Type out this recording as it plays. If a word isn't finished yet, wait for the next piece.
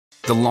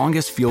The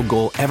longest field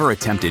goal ever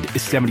attempted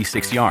is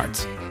 76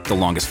 yards. The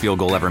longest field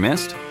goal ever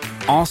missed?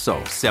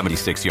 Also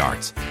 76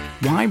 yards.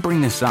 Why bring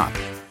this up?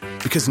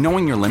 Because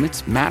knowing your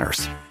limits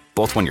matters,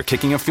 both when you're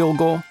kicking a field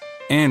goal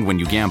and when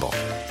you gamble.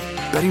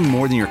 Betting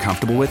more than you're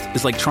comfortable with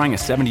is like trying a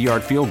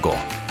 70-yard field goal.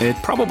 It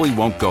probably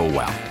won't go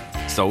well.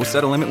 So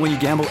set a limit when you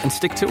gamble and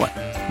stick to it.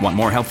 Want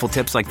more helpful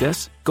tips like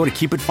this? Go to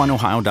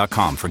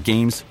keepitfunohio.com for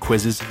games,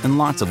 quizzes, and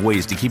lots of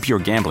ways to keep your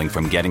gambling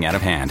from getting out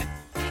of hand.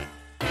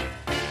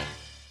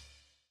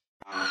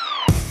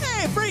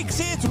 Hey, freaks,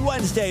 it's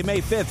Wednesday,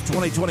 May 5th,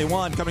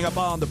 2021. Coming up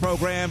on the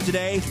program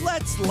today,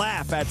 let's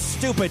laugh at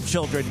stupid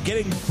children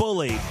getting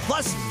bullied.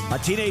 Plus, a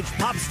teenage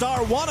pop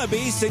star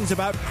wannabe sings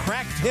about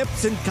cracked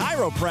hips and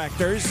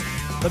chiropractors.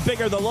 The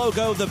bigger the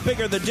logo, the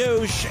bigger the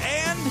douche,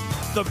 and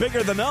the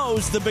bigger the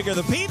nose, the bigger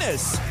the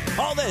penis.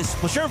 All this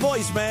plus your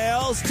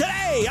voicemails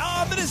today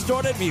on the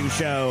Distorted View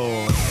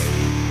Show.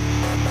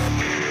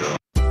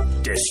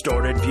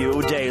 Distorted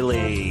View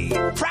Daily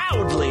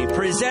proudly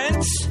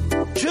presents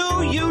two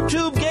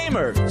YouTube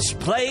gamers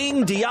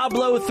playing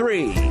Diablo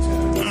 3.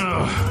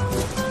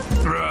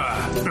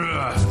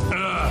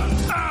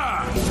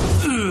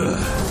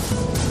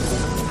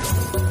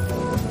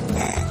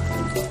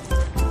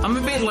 I'm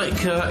a bit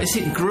like, is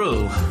it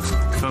Gru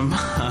from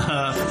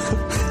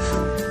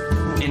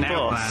in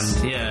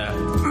Outland? Yeah.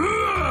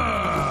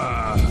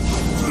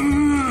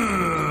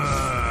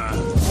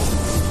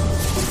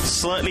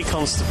 Slightly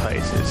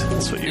constipated.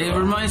 That's what you It are.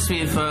 reminds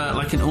me of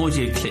like an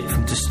audio clip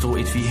from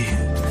Distorted View.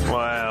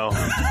 Wow.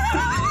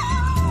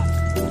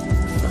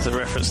 That's a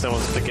reference no one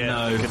to forget.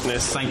 No,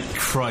 goodness. thank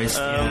Christ.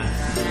 Oh,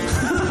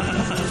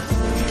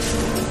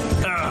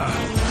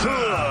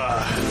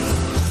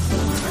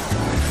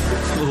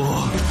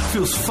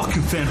 feels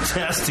fucking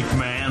fantastic,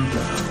 man.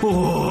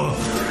 Oh.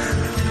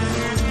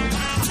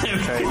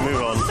 Okay,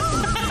 move on.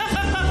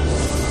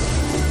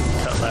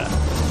 Cut that.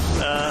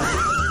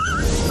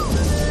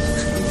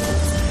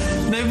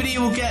 Nobody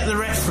will get the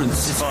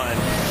reference. It's fine.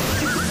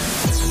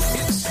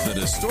 It's the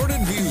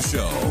Distorted View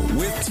Show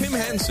with Tim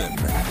Henson.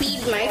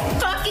 Feed my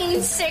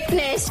fucking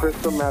sickness.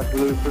 Crystal meth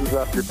loosens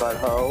up your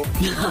butthole.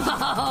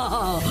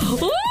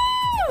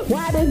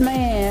 Why this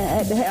man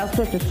had to have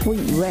such a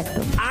sweet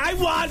rectum? I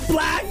want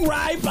black,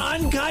 ripe,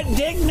 uncut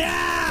dick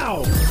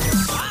now!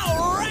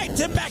 All right,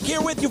 Tim back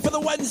here with you for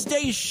the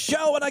Wednesday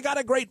show, and I got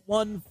a great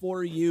one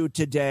for you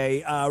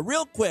today.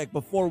 Real quick,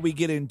 before we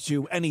get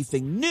into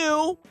anything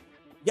new,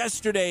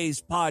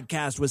 yesterday's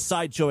podcast was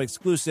Sideshow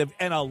exclusive,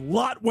 and a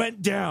lot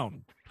went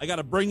down. I got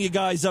to bring you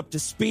guys up to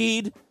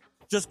speed.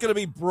 Just going to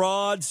be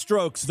broad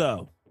strokes,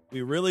 though.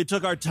 We really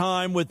took our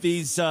time with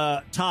these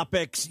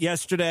topics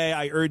yesterday.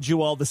 I urge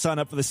you all to sign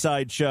up for the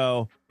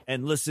Sideshow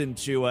and listen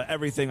to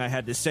everything I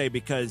had to say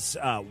because,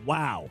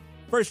 wow.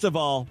 First of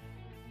all,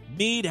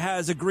 Mead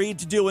has agreed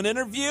to do an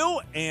interview,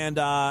 and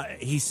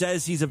he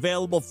says he's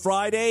available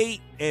Friday,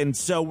 and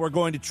so we're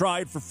going to try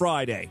it for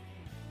Friday.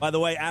 By the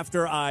way,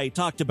 after I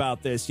talked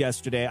about this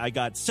yesterday, I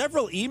got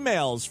several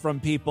emails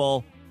from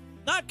people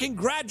not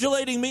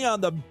congratulating me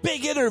on the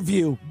big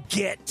interview.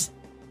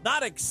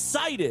 Not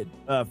excited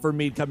for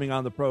me coming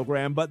on the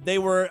program, but they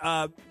were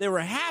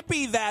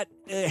happy that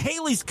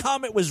Haley's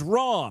comment was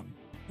wrong.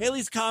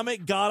 Haley's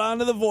comment got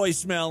onto the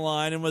voicemail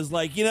line and was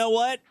like, you know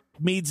what?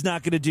 Mead's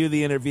not going to do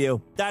the interview.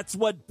 That's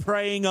what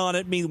preying on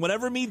it means.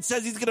 Whenever Mead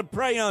says he's going to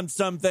prey on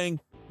something,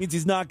 means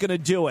he's not going to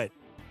do it.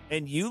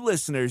 And you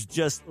listeners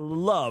just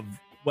love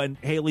when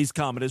Haley's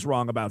comment is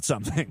wrong about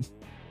something.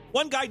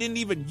 One guy didn't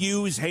even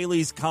use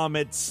Haley's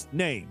comment's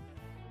name.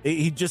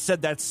 He just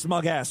said that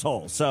smug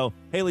asshole. So,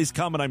 Haley's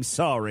comment, I'm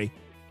sorry.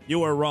 You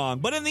were wrong.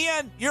 But in the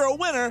end, you're a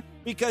winner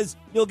because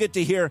you'll get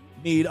to hear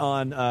Mead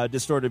on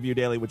Distorted View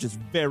Daily, which is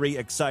very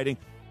exciting.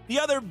 The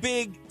other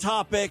big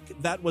topic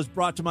that was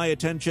brought to my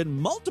attention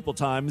multiple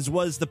times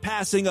was the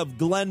passing of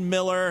Glenn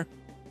Miller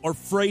or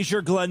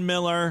Fraser Glenn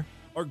Miller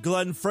or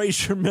Glenn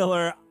Fraser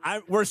Miller.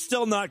 We're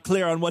still not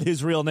clear on what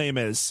his real name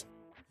is.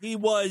 He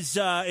was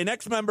an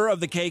ex-member of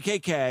the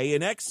KKK,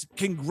 an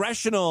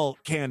ex-congressional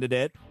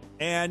candidate.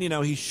 And, you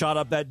know, he shot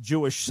up that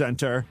Jewish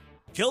center,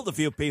 killed a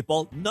few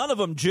people, none of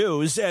them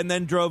Jews, and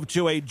then drove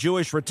to a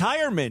Jewish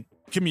retirement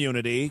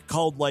community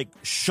called, like,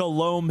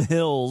 Shalom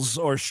Hills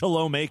or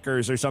Shalom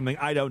Acres or something.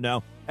 I don't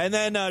know. And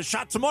then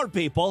shot some more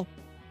people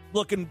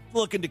looking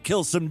to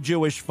kill some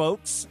Jewish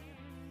folks.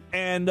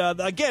 And,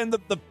 again,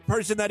 the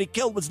person that he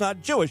killed was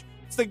not Jewish.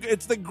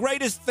 It's the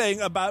greatest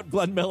thing about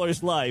Glenn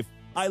Miller's life.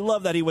 I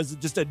love that he was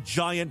just a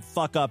giant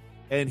fuck-up,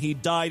 and he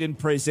died in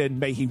prison.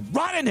 May he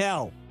rot in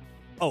hell!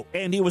 Oh,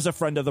 and he was a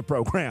friend of the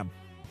program.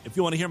 If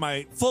you want to hear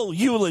my full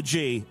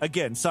eulogy,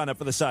 again, sign up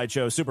for the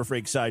Sideshow,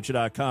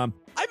 superfreaksideshow.com.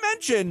 I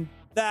mentioned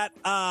that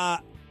I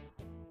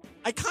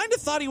kind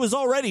of thought he was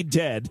already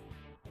dead.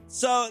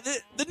 So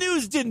the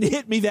news didn't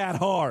hit me that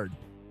hard.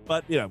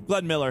 But, you know,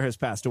 Glenn Miller has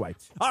passed away.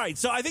 All right,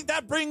 so I think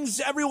that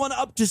brings everyone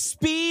up to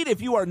speed.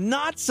 If you are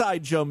not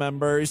Sideshow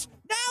members,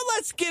 now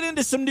let's get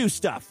into some new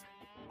stuff.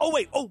 Oh,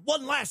 wait. Oh,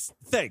 one last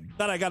thing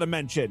that I got to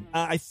mention.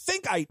 I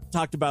think I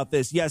talked about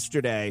this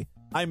yesterday.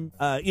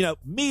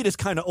 Mead is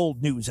kind of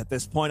old news at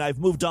this point. I've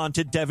moved on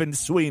to Devin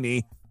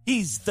Sweeney.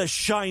 He's the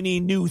shiny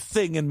new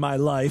thing in my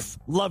life.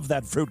 Love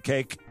that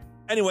fruitcake.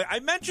 Anyway, I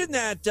mentioned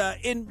that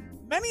in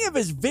many of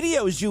his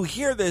videos, you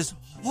hear this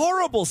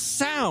horrible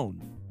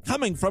sound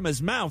coming from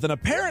his mouth, and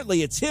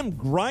apparently it's him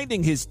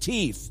grinding his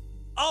teeth.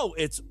 Oh,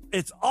 it's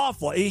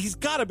awful. He's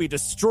got to be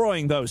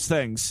destroying those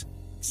things,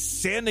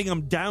 sanding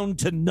them down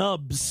to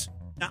nubs.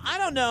 Now, I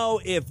don't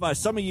know if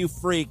some of you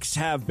freaks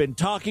have been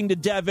talking to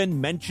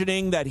Devin,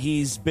 mentioning that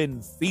he's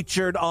been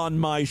featured on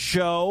my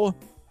show.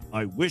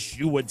 I wish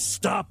you would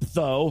stop,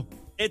 though.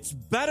 It's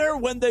better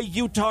when the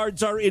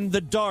Utards are in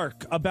the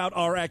dark about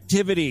our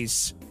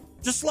activities.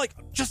 Just like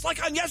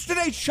on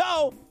yesterday's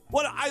show,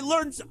 what I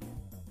learned...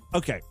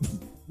 Okay,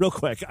 real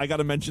quick, I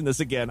gotta mention this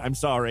again. I'm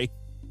sorry.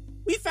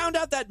 We found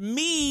out that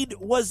Mead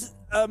was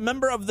a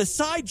member of the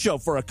Sideshow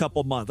for a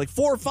couple months, like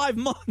 4 or 5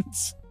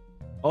 months.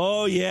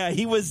 Oh, yeah,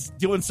 he was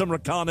doing some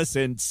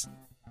reconnaissance.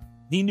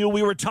 He knew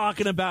we were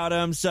talking about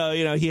him, so,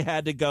 he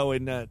had to go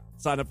and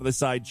sign up for the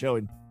Sideshow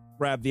and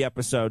grab the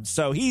episode.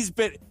 So he's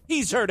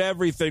heard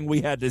everything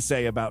we had to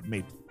say about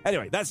me.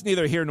 Anyway, that's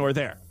neither here nor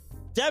there.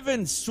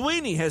 Devin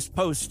Sweeney has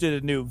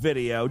posted a new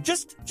video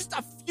just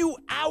a few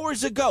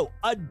hours ago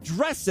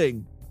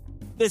addressing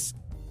this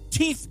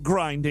teeth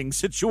grinding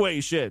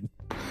situation.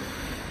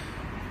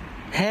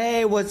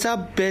 Hey, what's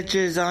up,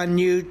 bitches on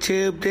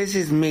YouTube? This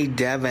is me,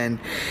 Devin.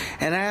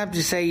 And I have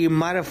to say, you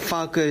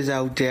motherfuckers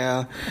out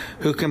there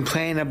who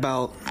complain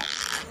about...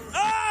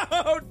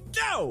 Oh,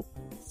 no!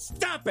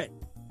 Stop it!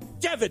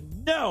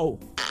 Devin, no!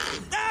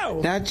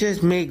 No! Not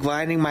just me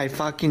grinding my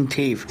fucking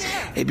teeth.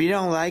 If you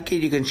don't like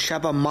it, you can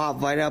shove a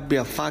mop right up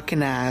your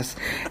fucking ass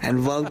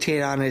and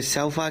rotate on it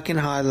so fucking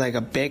hard like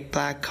a big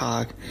black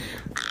cock.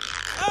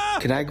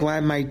 Can I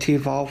grind my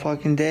teeth all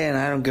fucking day, and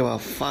I don't give a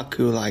fuck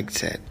who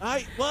likes it.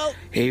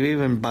 It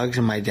even bugs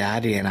my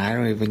daddy, and I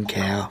don't even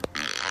care.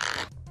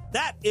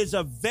 That is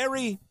a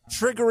very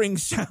triggering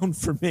sound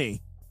for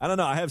me. I don't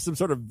know. I have some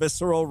sort of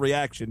visceral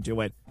reaction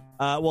to it.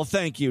 Well,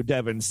 thank you,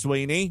 Devin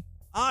Sweeney.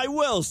 I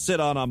will sit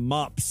on a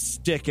mop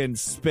stick and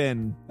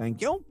spin.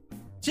 Thank you.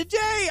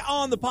 Today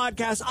on the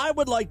podcast, I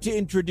would like to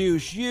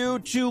introduce you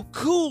to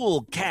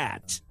Cool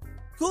Cat.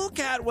 Cool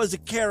Cat was a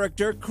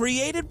character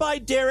created by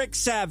Derek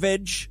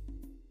Savage,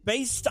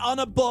 based on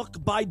a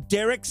book by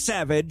Derek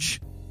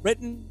Savage,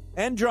 written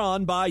and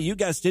drawn by, you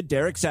guessed it,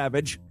 Derek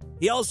Savage.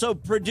 He also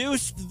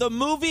produced the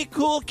movie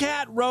Cool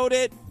Cat, wrote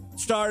it,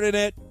 starred in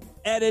it,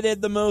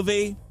 edited the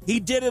movie.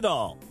 He did it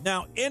all.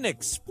 Now,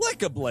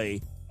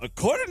 inexplicably,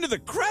 according to the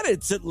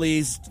credits at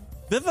least,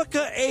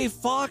 Vivica A.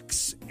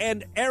 Fox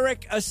and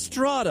Eric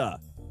Estrada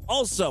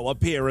also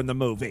appear in the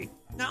movie.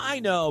 Now, I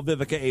know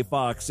Vivica A.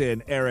 Fox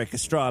and Eric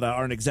Estrada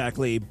aren't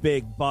exactly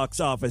big box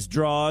office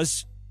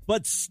draws,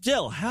 but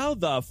still, how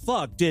the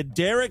fuck did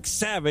Derek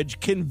Savage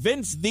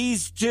convince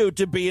these two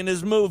to be in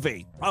his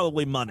movie?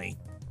 Probably money.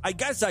 I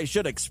guess I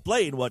should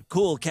explain what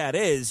Cool Cat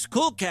is.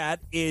 Cool Cat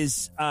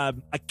is a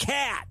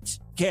cat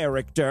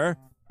character.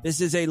 This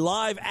is a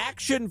live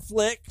action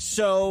flick,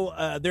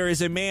 so there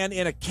is a man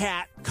in a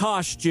cat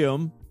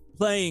costume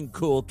playing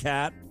Cool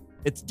Cat.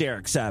 It's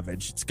Derek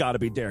Savage. It's got to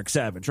be Derek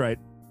Savage, right?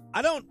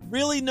 I don't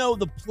really know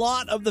the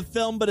plot of the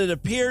film, but it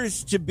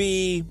appears to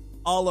be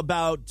all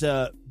about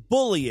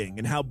bullying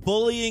and how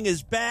bullying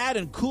is bad,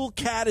 and Cool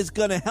Cat is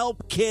going to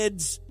help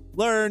kids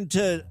learn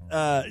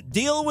to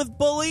deal with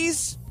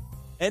bullies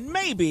and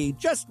maybe,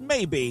 just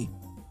maybe,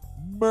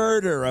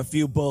 murder a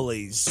few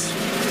bullies.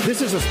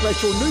 This is a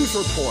special news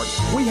report.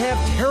 We have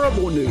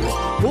terrible news.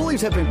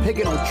 Bullies have been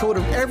picking on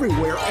children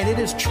everywhere, and it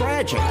is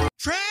tragic.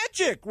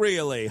 Tragic,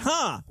 really,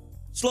 huh?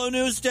 Slow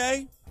news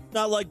day?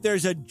 Not like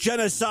there's a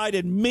genocide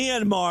in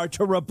Myanmar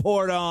to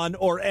report on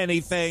or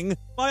anything.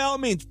 By all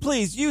means,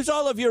 please use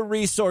all of your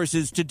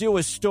resources to do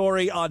a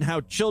story on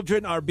how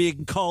children are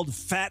being called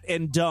fat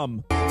and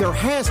dumb. There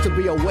has to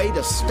be a way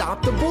to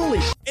stop the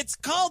bullies. It's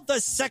called the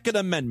Second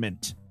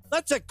Amendment.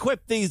 Let's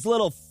equip these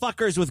little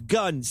fuckers with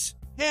guns.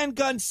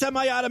 Handguns,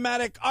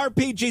 semi-automatic,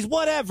 RPGs,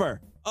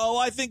 whatever. Oh,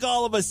 I think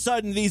all of a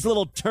sudden these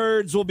little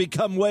turds will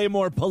become way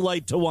more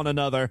polite to one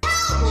another.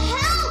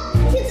 Help!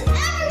 It's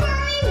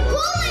everywhere being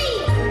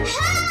bullied!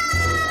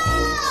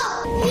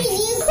 Help!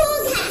 You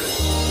Cool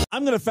Cat!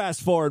 I'm going to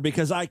fast forward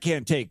because I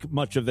can't take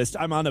much of this.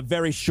 I'm on a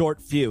very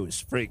short fuse,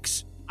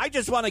 freaks. I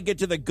just want to get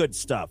to the good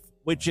stuff,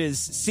 which is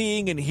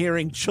seeing and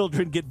hearing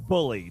children get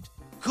bullied.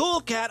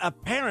 Cool Cat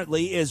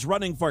apparently is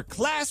running for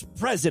class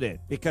president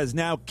because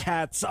now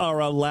cats are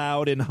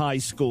allowed in high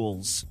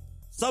schools.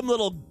 Some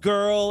little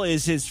girl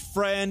is his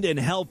friend and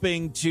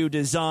helping to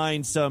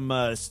design some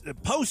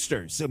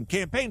posters, some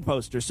campaign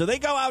posters. So they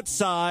go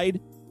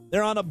outside,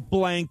 they're on a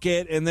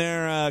blanket, and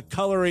they're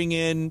coloring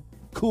in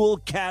Cool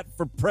Cat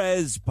for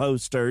Prez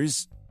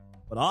posters.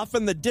 But off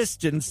in the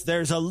distance,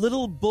 there's a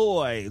little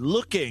boy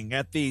looking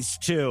at these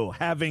two,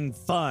 having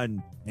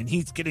fun, and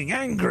he's getting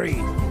angry.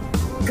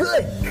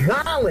 Good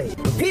golly!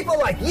 People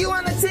like you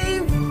on the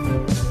team?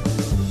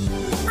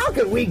 How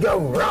could we go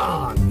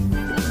wrong?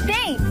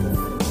 Thanks!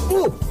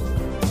 Ooh!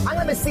 I'm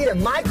gonna see it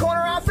in my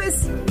corner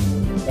office?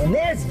 And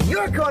there's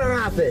your corner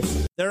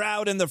office. They're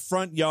out in the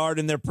front yard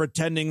and they're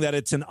pretending that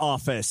it's an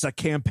office, a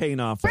campaign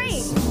office.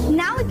 Great!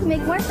 Now we can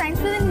make more signs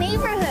for the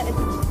neighborhood.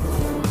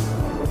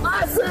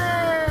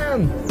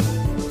 Awesome!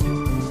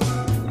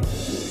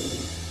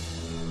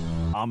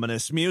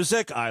 Ominous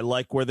music. I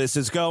like where this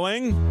is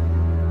going.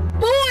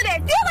 Boy, I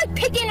feel like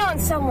picking on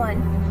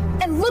someone.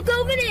 And look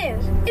over there.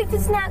 If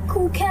it's not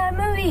Cool Cat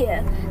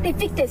Maria, they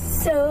think they're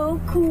so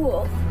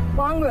cool.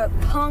 Well, I'm gonna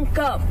punk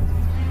up.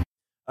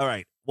 All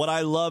right. What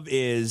I love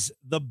is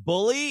the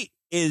bully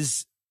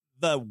is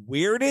the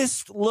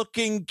weirdest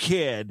looking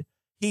kid.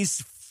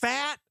 He's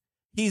fat.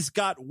 He's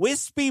got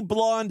wispy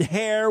blonde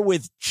hair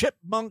with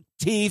chipmunk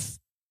teeth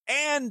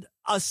and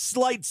a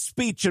slight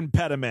speech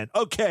impediment.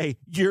 Okay,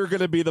 you're going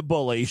to be the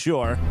bully,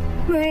 sure.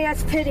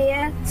 Maria's pretty,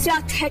 eh? So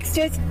I'll text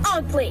her it's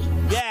ugly.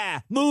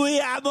 Yeah,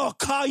 Maria, I'm going to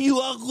call you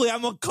ugly.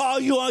 I'm going to call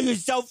you on your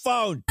cell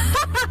phone.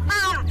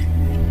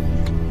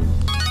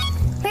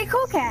 Hey,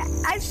 Cool Cat,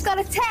 I just got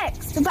a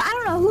text, but I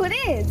don't know who it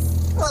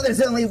is. Well,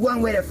 there's only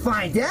one way to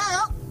find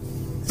out.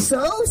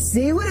 So,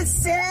 see what it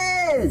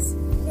says.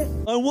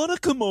 I want to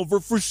come over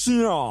for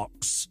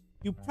snacks.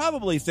 You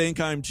probably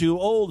think I'm too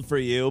old for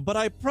you, but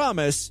I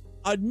promise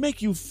I'd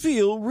make you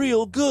feel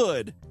real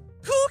good.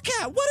 Cool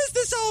Cat, what does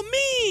this all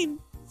mean?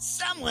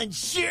 Someone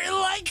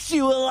sure likes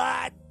you a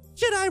lot.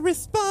 Should I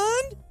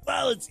respond?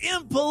 Well, it's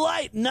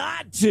impolite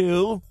not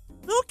to.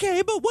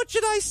 Okay, but what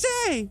should I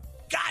say?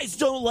 Guys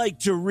don't like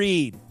to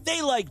read.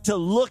 They like to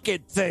look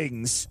at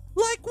things.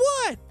 Like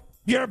what?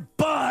 Your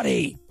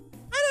body.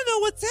 I don't know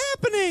what's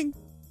happening.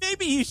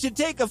 Maybe you should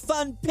take a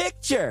fun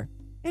picture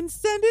and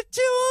send it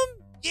to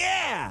him?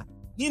 Yeah.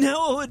 You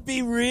know what would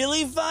be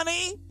really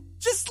funny?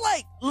 Just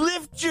like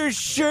lift your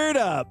shirt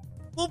up.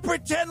 We'll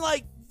pretend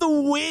like the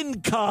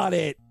wind caught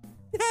it.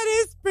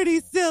 That is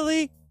pretty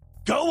silly.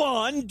 Go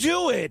on,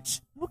 do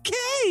it.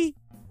 Okay.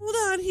 Hold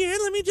on here.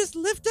 Let me just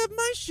lift up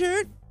my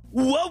shirt.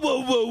 Whoa,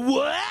 whoa, whoa,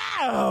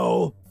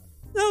 wow.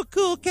 Oh,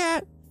 Cool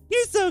Cat.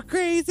 You're so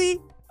crazy.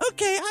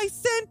 Okay, I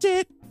sent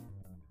it.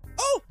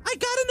 Oh, I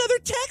got another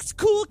text,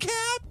 Cool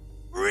Cat.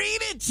 Read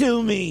it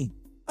to me.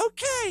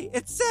 Okay,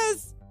 it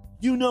says,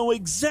 you know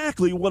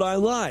exactly what I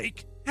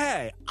like.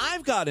 Hey,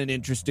 I've got an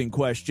interesting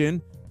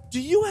question. Do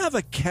you have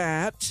a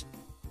cat?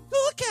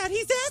 Cool Cat,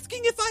 he's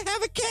asking if I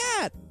have a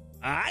cat.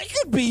 I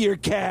could be your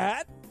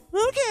cat.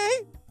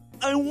 Okay.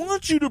 I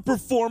want you to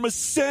perform a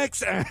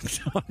sex act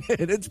on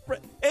it.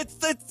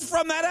 It's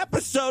from that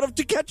episode of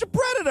To Catch a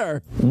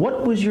Predator.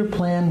 What was your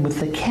plan with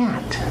the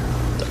cat?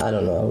 I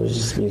don't know. I was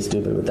just being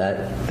stupid with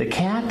that. The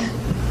cat?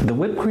 The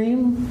whipped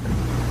cream?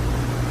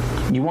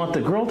 You want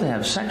the girl to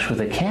have sex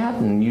with a cat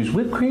and use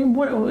whipped cream?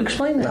 What?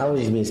 Explain that. I was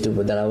just being stupid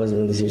with that. I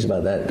wasn't really serious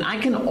about that. I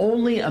can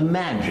only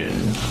imagine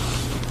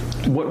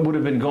what would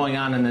have been going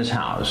on in this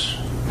house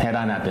had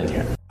I not been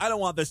here. I don't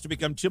want this to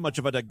become too much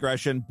of a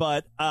digression,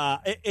 but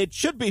it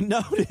should be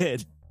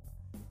noted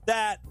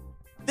that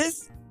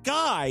this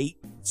guy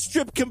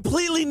stripped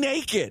completely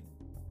naked.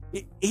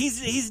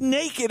 He's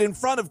naked in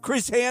front of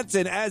Chris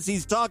Hansen as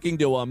he's talking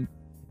to him,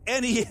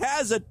 and he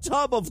has a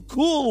tub of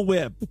Cool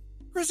Whip.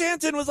 Chris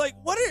Hansen was like,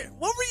 what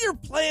were your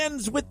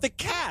plans with the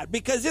cat?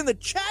 Because in the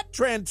chat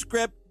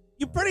transcript,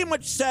 you pretty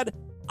much said,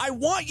 I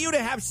want you to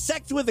have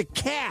sex with a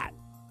cat,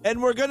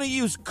 and we're going to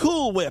use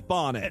Cool Whip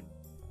on it.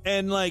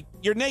 And, like,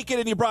 you're naked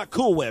and you brought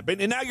Cool Whip.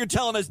 And now you're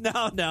telling us,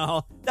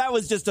 no, that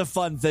was just a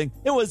fun thing.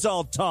 It was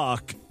all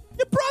talk.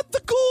 You brought the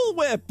Cool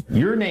Whip.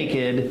 You're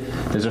naked.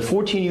 There's a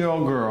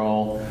 14-year-old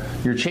girl.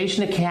 You're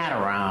chasing a cat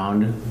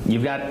around.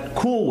 You've got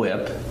Cool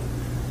Whip.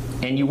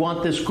 And you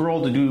want this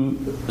girl to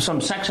do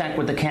some sex act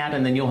with the cat,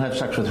 and then you'll have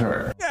sex with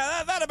her.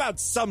 Yeah, that about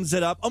sums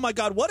it up. Oh, my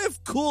God. What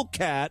if Cool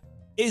Cat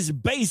is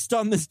based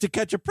on this To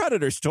Catch a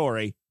Predator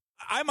story?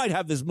 I might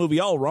have this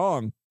movie all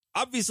wrong.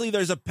 Obviously,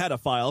 there's a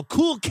pedophile.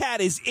 Cool Cat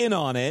is in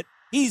on it.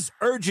 He's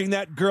urging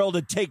that girl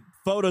to take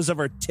photos of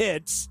her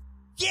tits.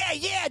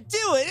 Yeah,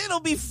 do it. It'll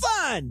be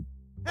fun.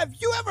 Have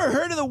you ever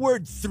heard of the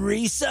word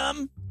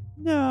threesome?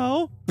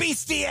 No.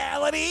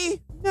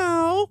 Bestiality?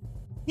 No.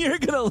 You're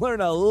going to learn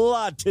a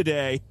lot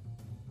today.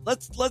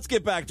 Let's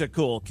get back to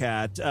Cool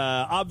Cat.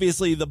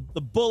 Obviously, the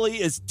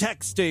bully is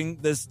texting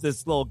this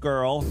little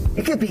girl.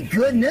 It could be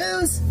good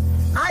news.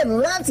 I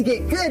love to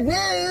get good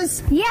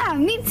news. Yeah,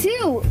 me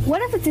too. What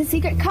if it's a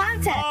secret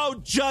contest? Oh,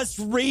 just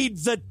read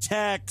the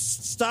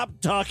text. Stop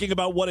talking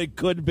about what it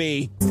could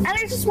be. And I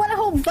just want a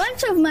whole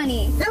bunch of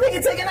money. Then we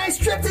can take a nice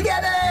trip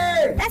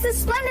together. That's a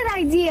splendid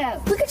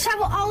idea. We could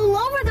travel all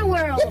over the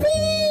world.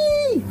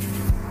 Yippee!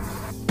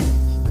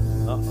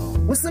 Uh-oh.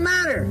 What's the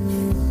matter?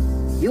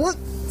 You look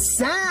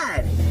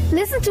sad.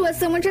 Listen to what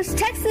someone just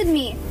texted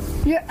me.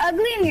 You're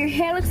ugly and your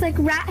hair looks like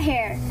rat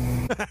hair.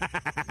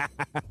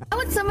 Why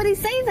would somebody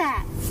say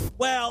that?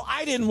 Well,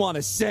 I didn't want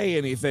to say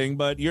anything,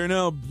 but you're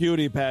no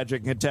beauty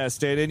pageant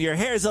contestant, and your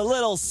hair's a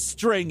little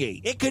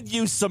stringy. It could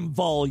use some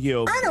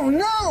volume. I don't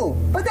know,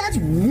 but that's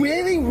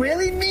really,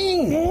 really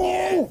mean.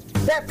 Yeah.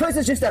 That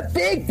person's just a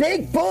big,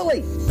 big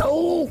bully.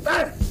 Oh,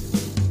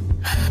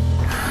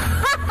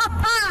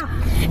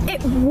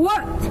 It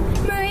worked.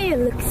 Maria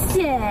looks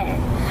sad.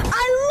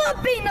 I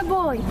love being a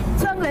bully,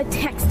 so I'm gonna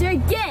text her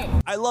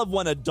again. I love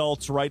when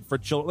adults write for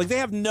children. Like, they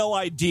have no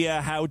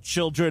idea how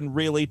children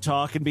really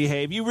talk and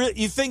behave.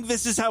 You think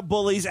this is how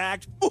bullies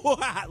act?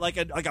 like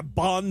a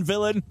Bond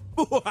villain?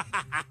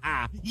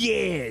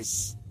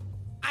 Yes.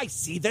 I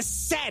see the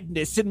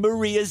sadness in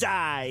Maria's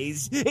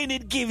eyes, and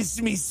it gives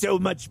me so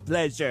much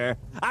pleasure.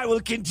 I will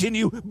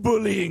continue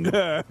bullying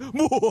her.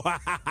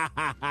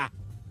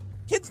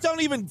 Kids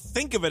don't even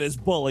think of it as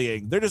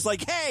bullying. They're just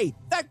like, hey,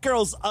 that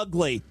girl's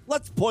ugly.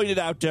 Let's point it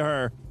out to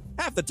her.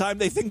 Half the time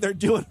they think they're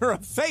doing her a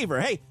favor.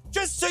 Hey,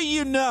 just so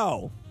you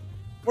know,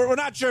 we're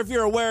not sure if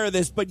you're aware of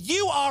this, but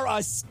you are a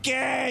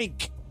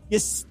skank. You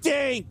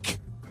stink.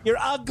 You're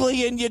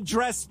ugly and you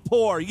dress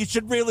poor. You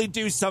should really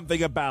do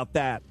something about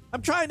that.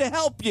 I'm trying to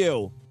help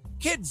you.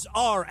 Kids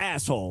are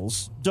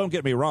assholes, don't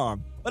get me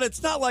wrong, but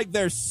it's not like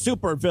they're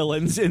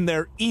supervillains in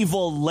their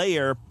evil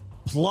lair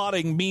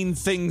plotting mean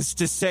things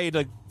to say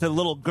to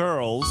little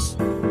girls.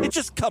 It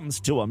just comes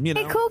to them, you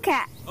know? Hey, Cool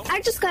Cat, I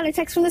just got a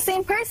text from the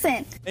same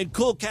person. And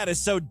Cool Cat is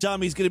so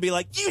dumb, he's going to be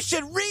like, you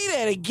should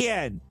read it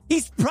again.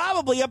 He's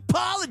probably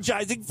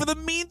apologizing for the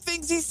mean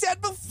things he said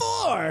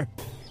before.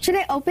 Should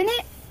I open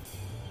it?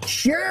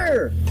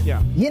 Sure.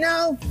 Yeah. You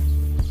know,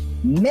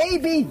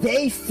 maybe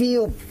they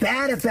feel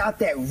bad about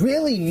that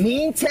really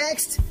mean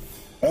text,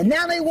 and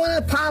now they want to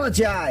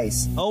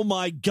apologize. Oh,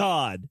 my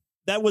God.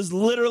 That was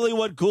literally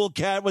what Cool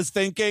Cat was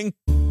thinking.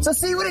 So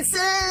see what it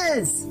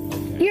says.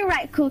 You're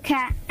right, Cool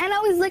Cat. And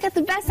always look at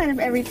the best side of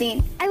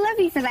everything. I love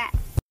you for that.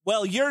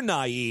 Well, you're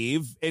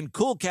naive, and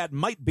Cool Cat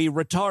might be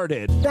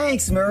retarded.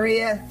 Thanks,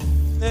 Maria.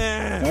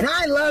 And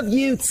I love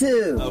you,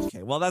 too.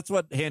 Okay, well, that's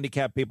what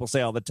handicapped people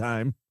say all the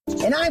time.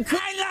 And I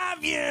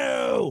love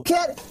you!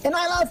 Kid, and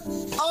I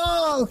love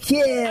all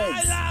kids.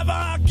 I love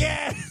all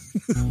kids!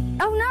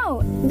 Oh,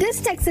 no.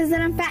 This text says that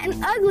I'm fat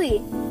and ugly.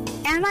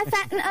 Am I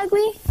fat and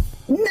ugly?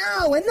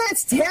 No, and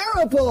that's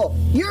terrible.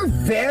 You're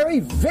very,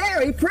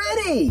 very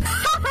pretty.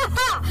 Ha ha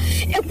ha!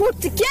 It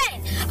worked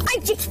again. I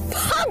just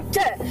punked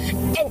her.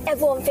 And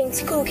everyone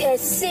thinks Cool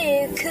Cat's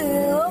so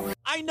cool.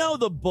 I know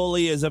the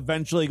bully is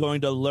eventually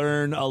going to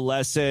learn a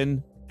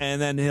lesson, and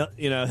then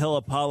he'll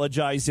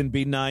apologize and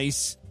be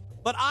nice.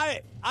 But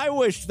I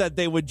wish that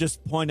they would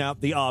just point out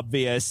the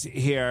obvious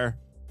here.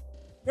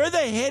 You're the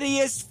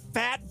hideous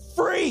fat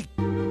freak.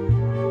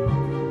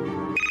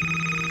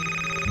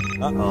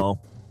 Uh-oh.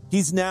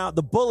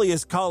 The bully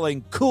is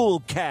calling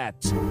Cool Cat.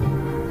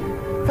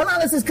 Hello,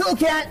 this is Cool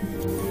Cat.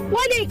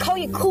 Why do they call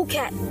you Cool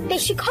Cat? They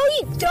should call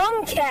you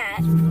Dumb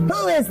Cat.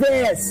 Who is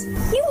this?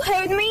 You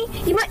heard me.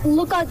 You might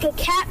look like a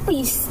cat, but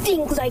you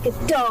stink like a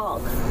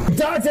dog.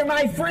 Dogs are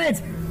my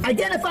friends.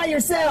 Identify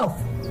yourself.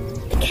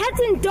 Cats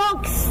and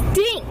dogs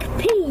stink.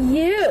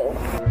 P.U.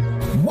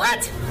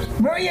 What?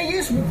 Maria,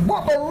 you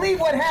won't believe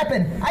what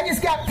happened. I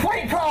just got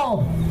prank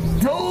called.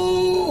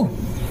 Dude.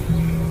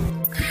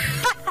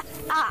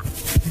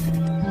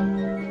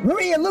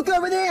 Maria, look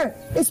over there.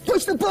 It's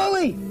Push the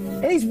Bully,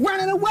 and he's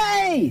running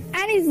away.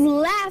 And he's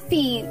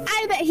laughing.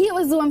 I bet he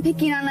was the one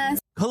picking on us.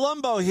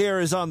 Columbo here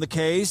is on the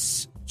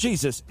case.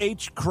 Jesus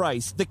H.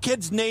 Christ. The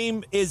kid's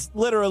name is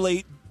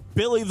literally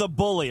Billy the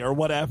Bully or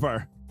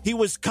whatever. He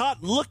was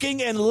caught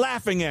looking and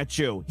laughing at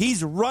you.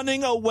 He's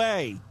running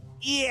away.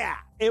 Yeah,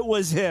 it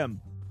was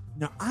him.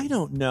 Now, I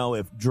don't know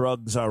if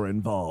drugs are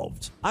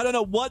involved. I don't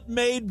know what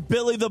made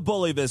Billy the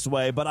Bully this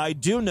way, but I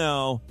do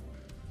know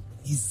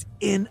he's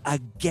in a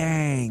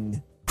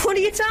gang. What are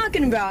you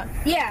talking about?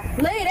 Yeah,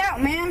 lay it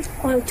out, man.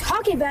 What I'm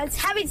talking about is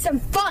having some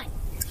fun.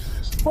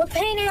 We're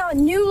painting our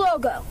new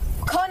logo.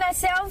 We're calling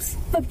ourselves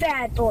the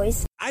Bad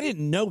Boys. I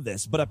didn't know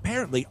this, but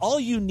apparently all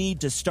you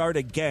need to start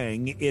a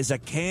gang is a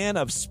can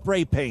of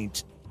spray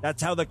paint.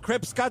 That's how the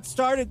Crips got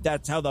started,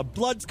 that's how the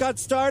Bloods got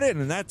started,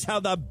 and that's how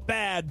the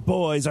Bad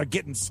Boys are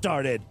getting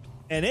started.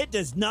 And it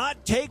does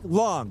not take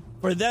long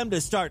for them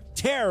to start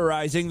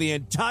terrorizing the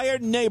entire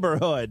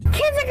neighborhood.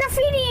 Kids are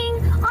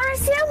graffitiing on our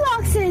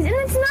mailboxes, and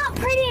it's not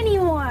pretty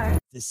anymore.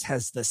 This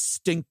has the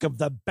stink of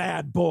the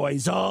Bad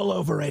Boys all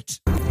over it.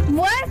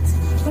 What?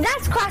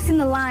 That's crossing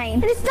the line.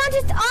 And it's not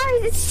just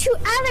ours, it's 2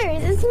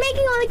 others. It's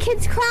making all the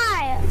kids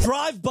cry.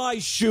 Drive-by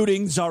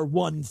shootings are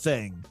one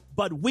thing,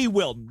 but we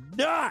will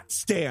not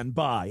stand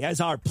by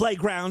as our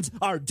playgrounds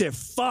are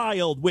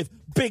defiled with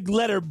big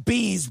letter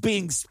B's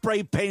being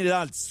spray painted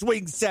on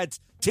swing sets,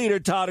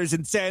 teeter-totters,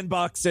 and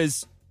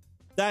sandboxes.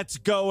 That's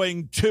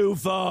going too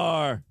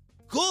far.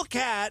 Cool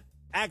Cat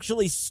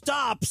actually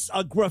stops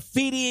a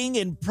graffitiing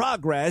in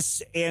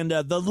progress, and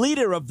the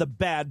leader of the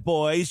Bad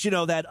Boys,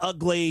 that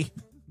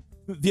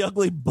the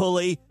ugly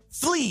bully,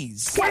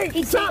 flees.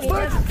 Wait, stop,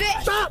 Bert!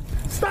 Stop!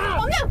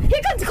 Oh no,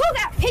 here comes Cool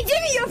Cat! Hey,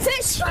 give me your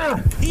fish!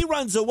 He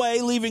runs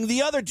away, leaving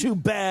the other 2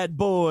 bad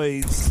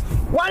boys.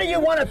 Why do you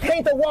want to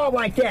paint the wall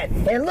like that?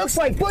 It looks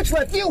like Butch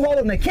left you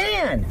holding the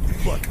can.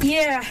 Look.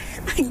 Yeah,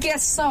 I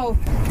guess so.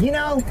 You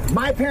know,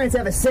 my parents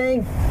have a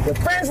saying,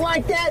 with friends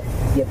like that,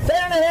 you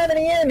better not have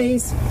any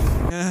enemies.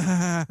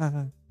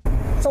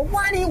 So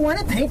why do you want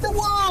to paint the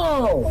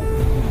wall?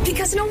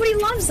 Because nobody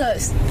loves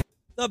us.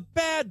 The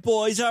Bad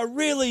Boys are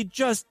really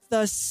just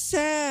the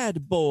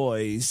sad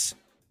boys.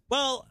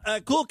 Well,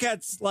 Cool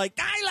Cat's like,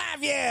 I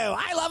love you.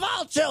 I love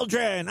all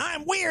children.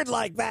 I'm weird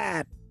like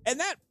that. And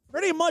that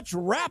pretty much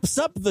wraps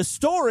up the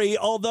story,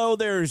 although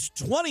there's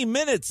 20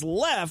 minutes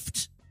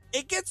left.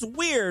 It gets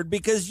weird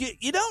because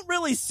you don't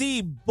really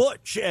see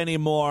Butch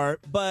anymore,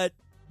 but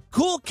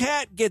Cool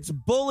Cat gets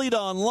bullied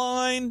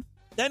online.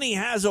 Then he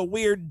has a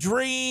weird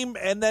dream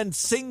and then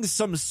sings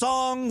some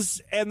songs.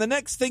 And the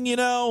next thing you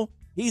know,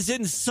 he's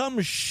in some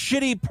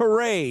shitty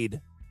parade.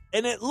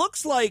 And it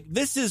looks like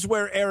this is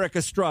where Eric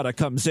Estrada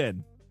comes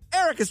in.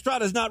 Eric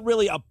Estrada is not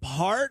really a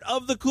part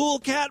of the Cool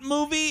Cat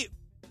movie,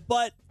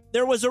 but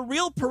there was a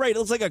real parade. It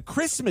looks like a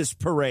Christmas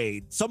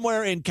parade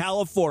somewhere in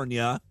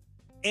California.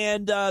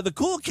 And the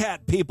Cool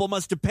Cat people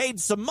must have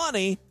paid some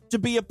money to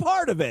be a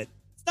part of it.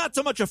 It's not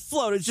so much a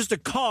float. It's just a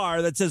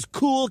car that says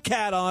Cool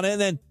Cat on it.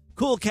 And then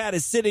Cool Cat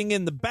is sitting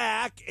in the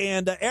back.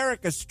 And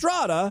Eric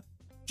Estrada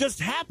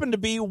just happened to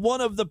be one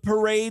of the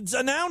parade's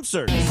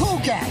announcers. Cool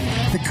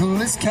Cat, the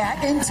coolest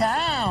cat in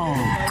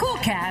town. Cool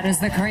Cat is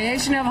the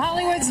creation of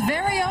Hollywood's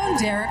very own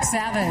Derek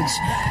Savage.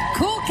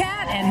 Cool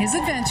Cat and his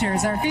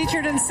adventures are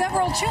featured in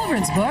several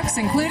children's books,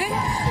 including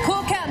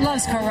Cool Cat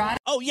Loves Karate.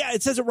 Oh, yeah,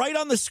 it says it right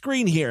on the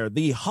screen here.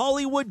 The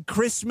Hollywood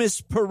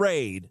Christmas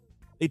Parade.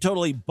 They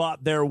totally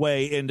bought their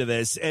way into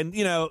this. And,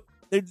 you know,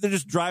 they're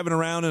just driving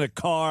around in a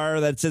car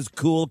that says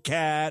Cool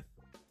Cat.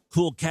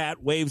 Cool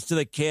Cat waves to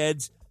the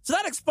kids. So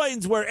that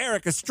explains where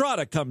Eric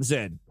Estrada comes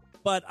in.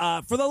 But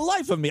for the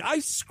life of me, I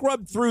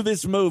scrubbed through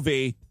this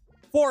movie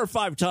 4 or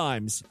 5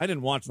 times. I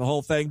didn't watch the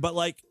whole thing, but,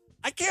 like,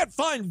 I can't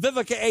find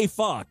Vivica A.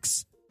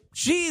 Fox.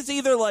 She's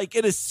either, like,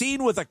 in a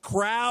scene with a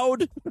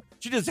crowd.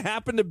 She just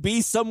happened to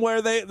be somewhere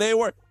they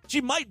were.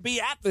 She might be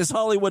at this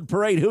Hollywood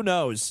parade. Who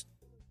knows?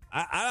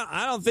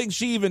 I don't think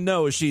she even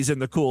knows she's in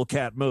the Cool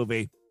Cat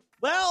movie.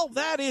 Well,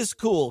 that is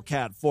Cool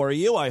Cat for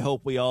you. I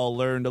hope we all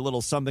learned a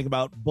little something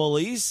about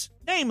bullies.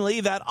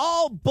 Namely, that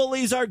all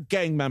bullies are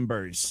gang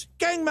members.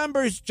 Gang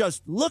members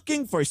just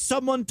looking for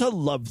someone to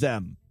love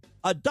them.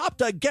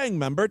 Adopt a gang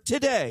member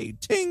today.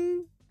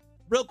 Ting!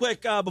 Real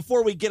quick,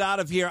 before we get out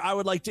of here, I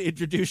would like to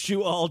introduce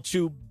you all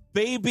to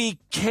Baby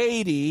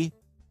Katie.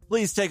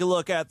 Please take a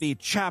look at the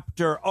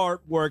chapter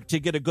artwork to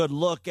get a good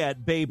look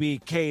at Baby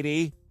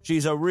Katie.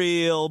 She's a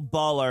real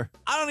baller.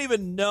 I don't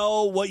even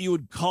know what you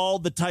would call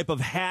the type of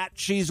hat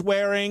she's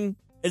wearing.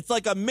 It's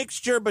like a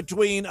mixture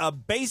between a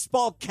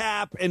baseball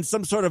cap and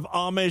some sort of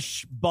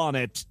Amish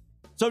bonnet.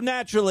 So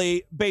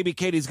naturally, Baby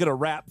Katie's going to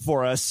rap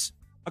for us.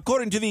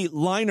 According to the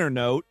liner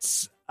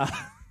notes,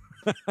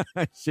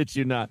 I shit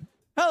you not.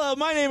 Hello,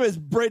 my name is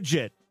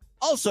Bridget,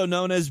 also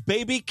known as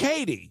Baby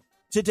Katie.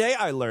 Today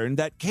I learned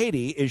that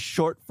Katie is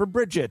short for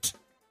Bridget.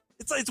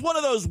 It's one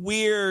of those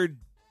weird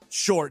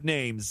short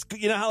names.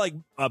 You know how like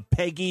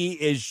Peggy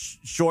is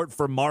short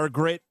for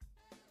Margaret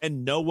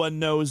and no one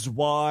knows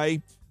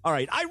why? All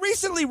right, I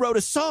recently wrote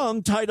a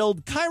song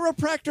titled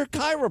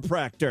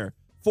Chiropractor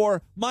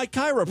for my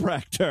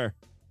chiropractor.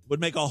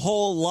 Would make a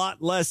whole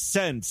lot less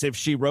sense if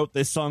she wrote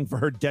this song for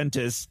her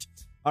dentist.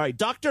 All right,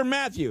 Dr.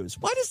 Matthews,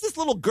 why does this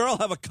little girl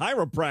have a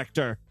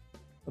chiropractor?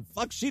 The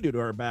fuck she do to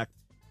her back?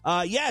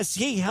 Yes,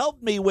 he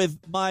helped me with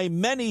my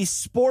many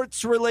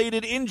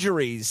sports-related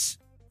injuries.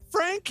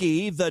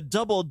 Frankie, the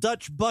double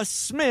Dutch bus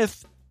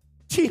Smith,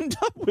 teamed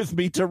up with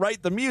me to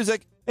write the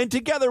music, and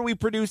together we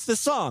produced the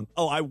song.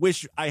 Oh, I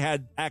wish I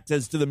had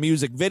access to the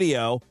music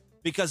video,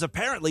 because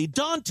apparently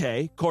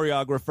Dante,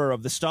 choreographer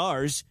of the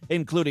stars,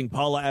 including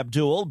Paula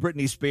Abdul,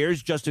 Britney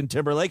Spears, Justin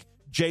Timberlake,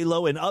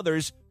 J-Lo, and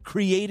others,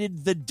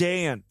 created the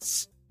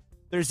dance.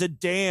 There's a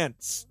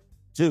dance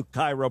to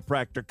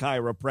chiropractor.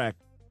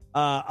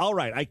 All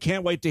right, I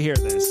can't wait to hear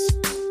this.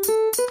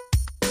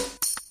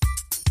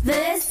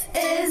 This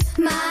is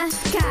my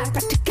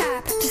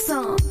chiropractor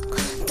song.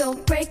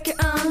 Don't break your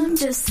arm,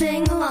 just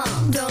sing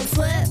along. Don't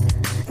slip,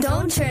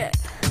 don't trip.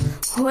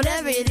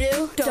 Whatever you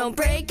do, don't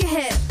break your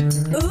hip.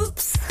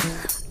 Oops,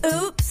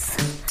 oops,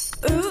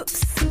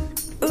 oops,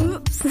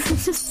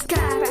 oops. Just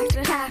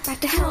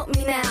chiropractor, help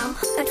me now.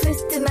 I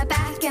twisted my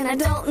back and I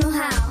don't know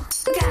how.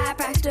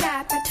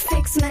 Chiropractor,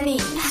 fix my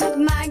knee. Have a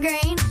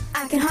migraine,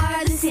 I can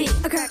hardly see.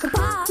 A crackle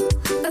pop,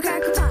 a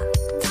crackle pop,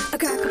 a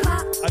crackle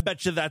pop. I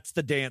bet you that's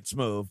the dance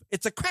move.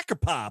 It's a cracker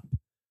pop.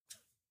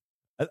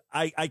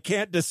 I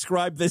can't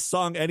describe this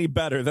song any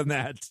better than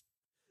that.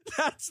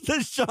 That's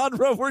the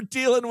genre we're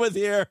dealing with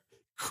here.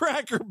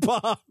 Cracker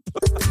pop.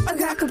 A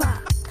cracker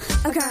pop.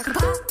 A cracker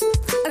pop.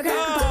 A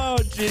cracker pop. Oh,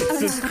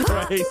 Jesus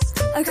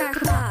Christ. A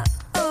cracker pop.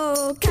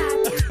 Oh,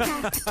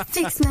 cracker,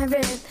 fix my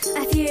rib.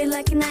 I feel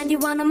like a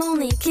 91, I'm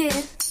only a kid.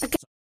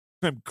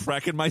 I'm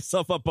cracking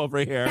myself up over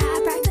here.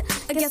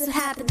 I guess what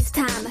happened this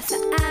time? I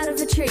fell out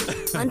of a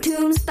tree onto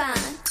my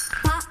spine.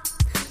 Pop.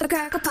 A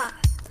cracker pop.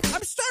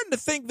 I'm starting to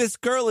think this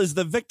girl is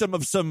the victim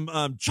of some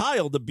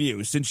child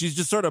abuse, and she's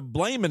just sort of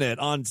blaming it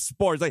on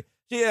sports. Like,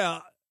 yeah,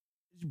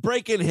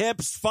 breaking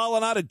hips,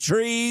 falling out of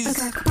trees. A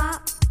crackle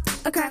pop,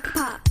 a crackle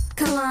pop.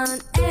 Come on,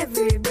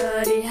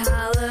 everybody,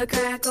 holla,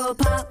 crackle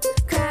pop,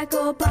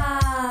 crackle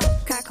pop,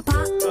 crackle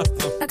pop.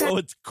 Oh,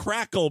 it's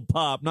crackle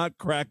pop, not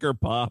cracker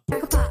pop.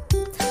 Crackle pop,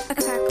 a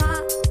crackle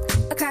pop,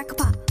 a crackle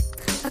pop,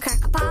 a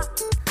crackle pop.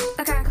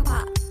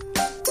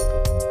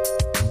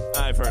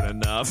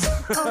 enough.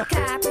 Oh,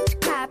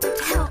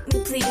 chiropractor, help me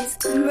please.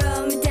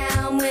 Rub me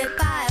down with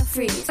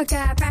biofreeze. Oh,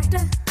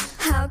 chiropractor,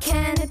 how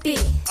can it be?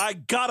 I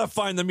gotta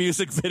find the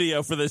music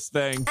video for this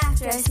thing.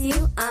 After I see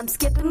you, I'm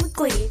skipping with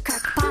glee.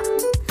 Crack a pop,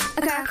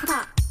 a crack a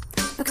pop,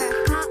 a crack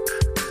a pop,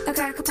 a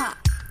crack a pop.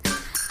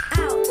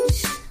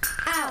 Ouch,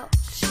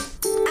 ouch,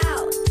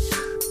 ouch,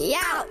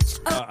 youch.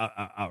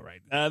 All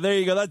right. There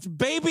you go. That's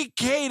Baby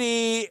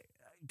Katie,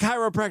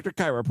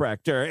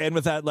 chiropractor. And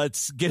with that,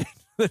 let's get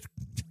it.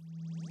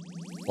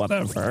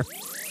 Whatever.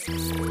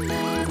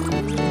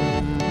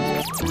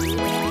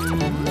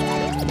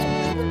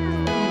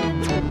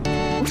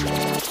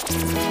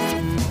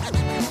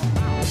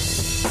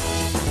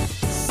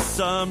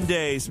 Some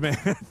days,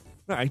 man,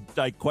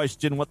 I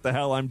question what the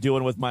hell I'm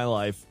doing with my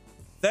life.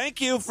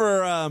 Thank you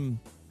for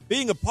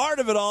being a part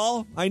of it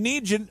all. I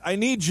need you.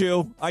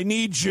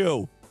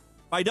 If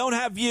I don't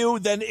have you,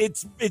 then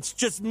it's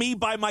just me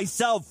by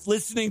myself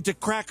listening to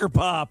Cracker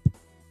Pop.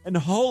 And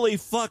holy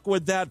fuck,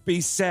 would that be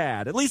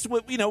sad? At least,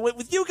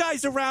 with you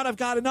guys around, I've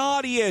got an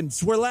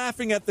audience. We're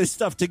laughing at this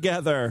stuff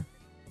together.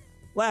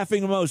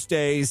 Laughing most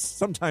days.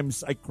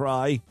 Sometimes I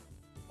cry.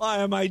 Why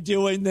am I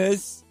doing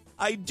this?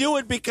 I do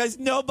it because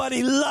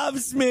nobody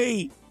loves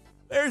me.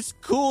 There's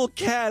Cool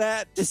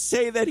Cat to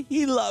say that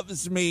he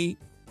loves me.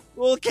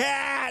 Cool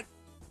Cat,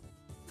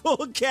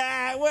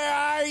 where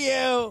are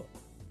you?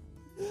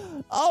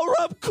 I'll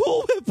rub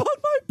Cool Whip on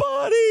my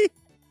body.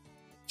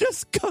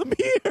 Just come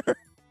here.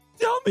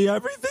 Tell me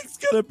everything's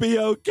going to be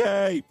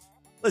okay.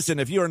 Listen,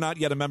 if you are not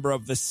yet a member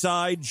of the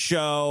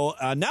Sideshow,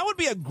 now would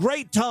be a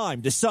great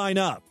time to sign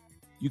up.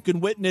 You can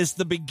witness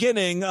the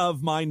beginning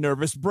of my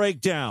nervous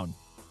breakdown.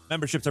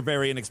 Memberships are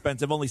very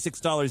inexpensive, only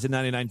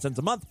 $6.99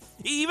 a month.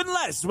 Even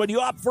less when you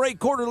opt for a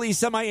quarterly,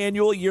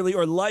 semi-annual, yearly,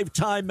 or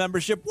lifetime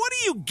membership. What do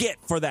you get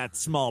for that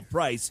small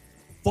price?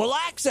 Full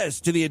access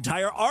to the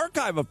entire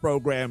archive of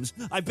programs.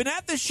 I've been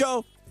at this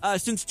show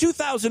since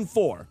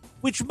 2004,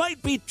 which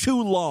might be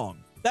too long.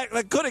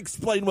 That could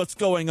explain what's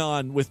going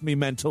on with me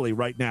mentally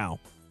right now.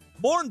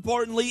 More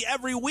importantly,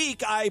 every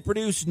week I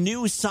produce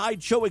new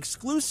Sideshow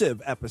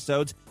exclusive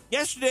episodes.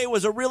 Yesterday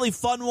was a really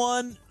fun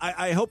one.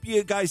 I hope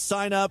you guys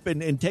sign up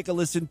and take a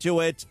listen to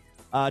it.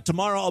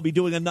 Tomorrow I'll be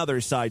doing another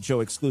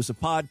Sideshow exclusive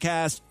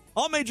podcast.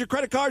 All major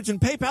credit cards and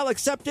PayPal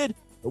accepted.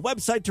 The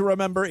website to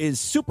remember is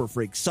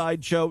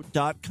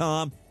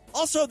superfreaksideshow.com.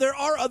 Also, there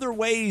are other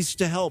ways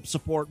to help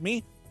support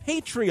me.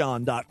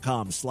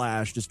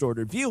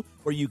 Patreon.com/DistortedView,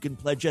 where you can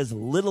pledge as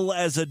little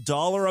as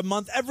 $1 a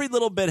month. Every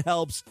little bit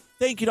helps.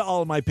 Thank you to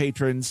all of my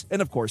patrons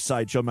and, of course,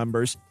 Sideshow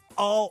members.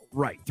 All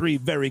right, 3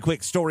 very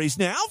quick stories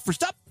now.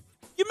 First up,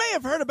 you may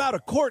have heard about a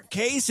court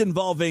case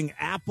involving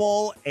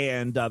Apple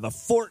and the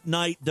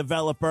Fortnite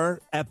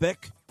developer,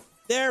 Epic.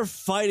 They're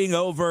fighting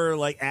over,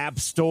 app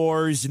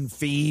stores and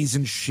fees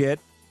and shit.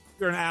 If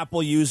you're an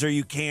Apple user,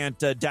 you can't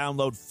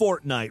download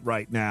Fortnite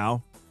right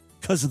now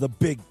because of the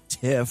big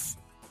tiff.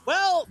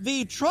 Well,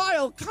 the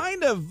trial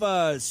kind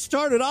of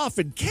started off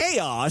in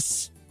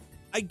chaos.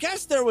 I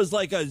guess there was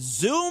a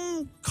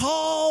Zoom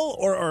call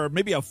or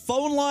maybe a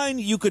phone line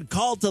you could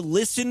call to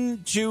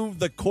listen to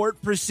the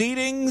court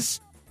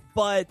proceedings,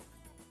 but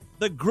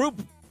the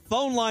group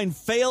phone line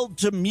failed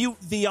to mute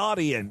the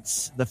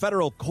audience. The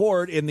federal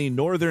court in the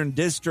Northern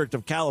District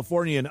of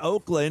California in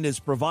Oakland is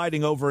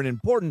presiding over an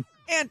important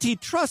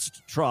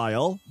antitrust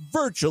trial,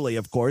 virtually,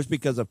 of course,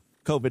 because of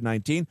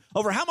COVID-19,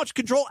 over how much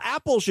control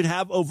Apple should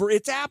have over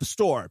its app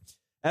store.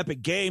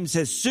 Epic Games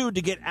has sued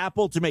to get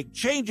Apple to make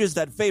changes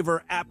that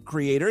favor app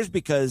creators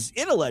because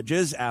it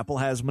alleges Apple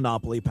has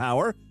monopoly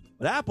power.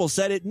 But Apple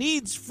said it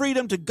needs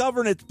freedom to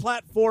govern its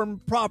platform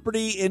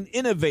property and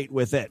innovate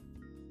with it.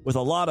 With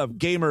a lot of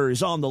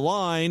gamers on the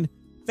line,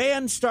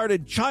 fans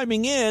started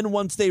chiming in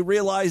once they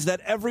realized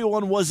that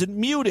everyone wasn't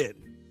muted.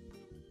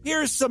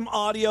 Here's some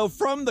audio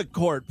from the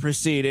court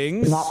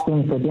proceedings. Not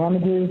suing for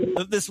damages.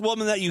 This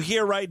woman that you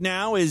hear right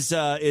now is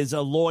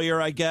a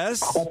lawyer, I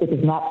guess. Epic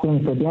is not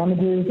suing for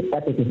damages.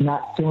 Epic is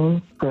not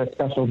suing for a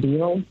special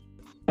deal.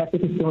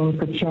 Epic is suing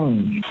for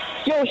change.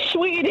 Yo,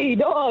 sweetie,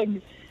 dog.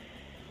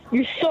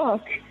 You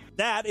suck.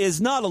 That is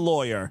not a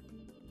lawyer.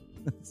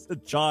 It's a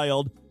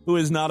child who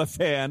is not a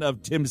fan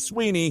of Tim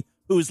Sweeney,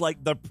 who's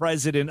the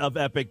president of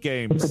Epic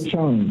Games. For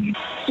change.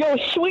 Yo,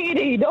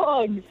 sweetie,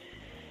 dog.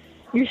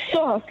 You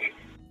suck.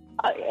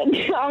 I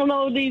don't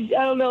know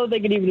if they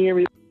can even hear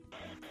me.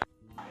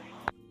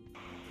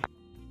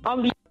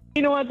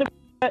 You don't have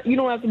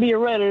to be a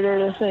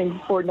Redditor to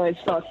think Fortnite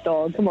sucks,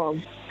 dog. Come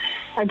on.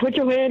 And put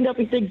your hand up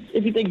if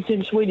you think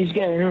Tim Sweeney's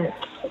gay.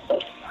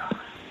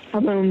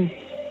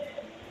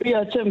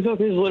 Yeah, Tim Cook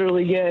is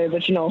literally gay,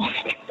 but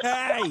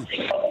Hey!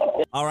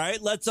 All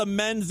right, let's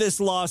amend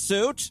this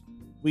lawsuit.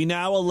 We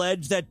now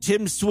allege that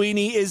Tim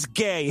Sweeney is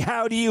gay.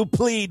 How do you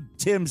plead,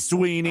 Tim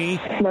Sweeney?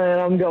 Man,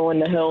 I'm going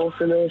to hell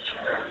for this.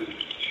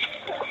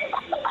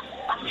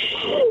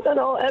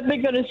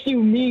 Epic gonna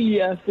sue me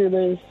after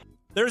this.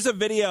 There's a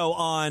video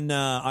on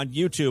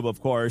YouTube,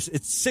 of course.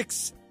 It's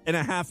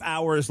 6.5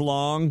 hours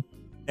long,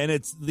 and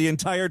it's the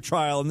entire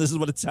trial, and this is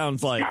what it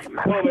sounds like.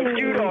 Well, it's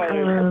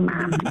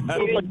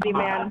 $2.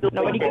 Man.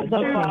 Nobody gives a fuck.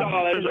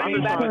 I'm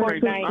just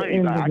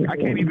Fortnite. I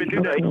can't even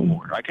do that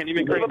anymore. I can't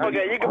even create.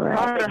 Okay, you can $2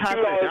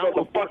 on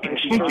the fucking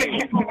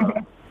street.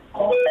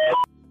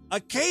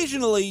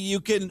 Occasionally, you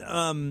can,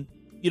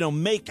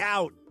 make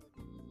out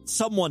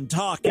someone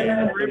talking.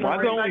 Am I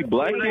the only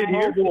black kid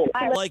here?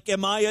 Like,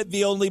 am I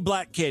the only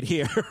black kid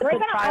here? Am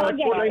I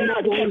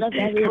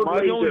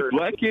the only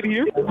black kid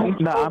here?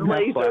 Nah, I'm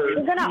not black.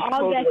 We're gonna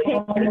all get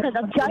kicked because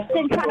of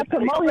Justin trying to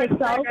promote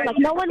himself. Like,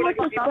 no one will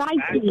subscribe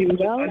to you,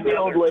 yo.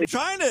 I'm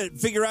trying to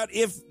figure out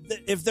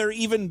if they're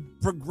even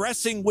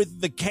progressing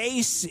with the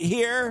case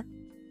here.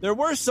 There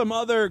were some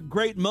other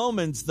great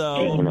moments,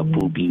 though. Taking a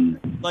poopy.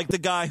 Like the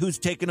guy who's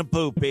taking a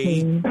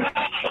poopy.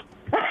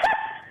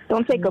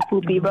 Don't take a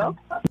poopy, bro.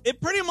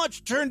 It pretty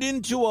much turned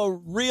into a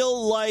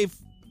real-life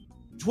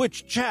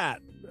Twitch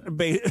chat,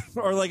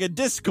 or like a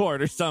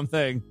Discord or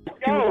something.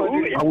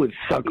 I would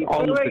suck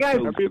all of the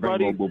toes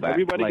everybody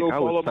go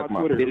follow my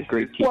Twitter.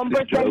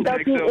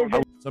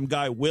 1% Some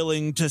guy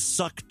willing to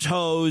suck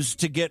toes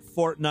to get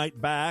Fortnite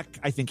back.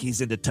 I think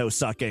he's into toe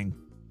sucking.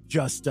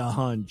 Just a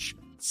hunch.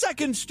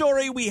 Second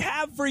story we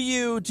have for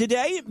you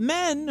today.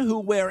 Men who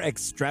wear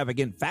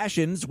extravagant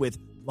fashions with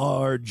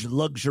large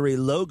luxury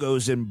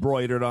logos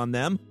embroidered on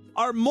them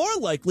are more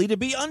likely to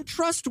be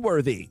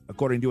untrustworthy,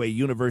 according to a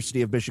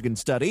University of Michigan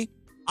study.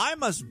 I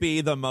must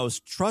be the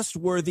most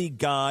trustworthy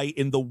guy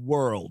in the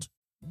world.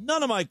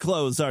 None of my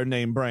clothes are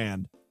name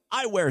brand.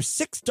 I wear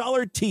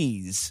 $6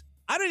 tees.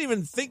 I don't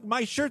even think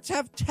my shirts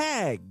have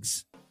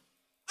tags.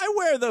 I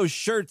wear those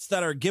shirts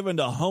that are given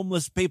to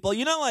homeless people.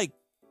 You know, like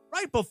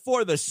right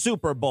before the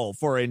Super Bowl,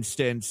 for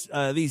instance,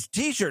 these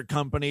T-shirt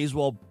companies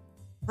will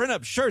print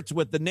up shirts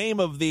with the name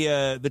of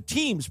the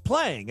teams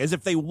playing as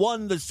if they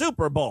won the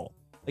Super Bowl.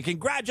 Like,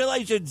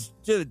 congratulations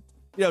to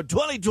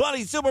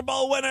 2020 Super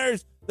Bowl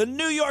winners, the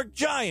New York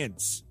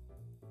Giants.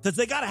 Because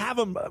they got to have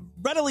them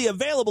readily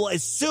available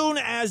as soon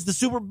as the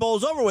Super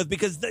Bowl's over with,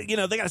 because they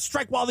got to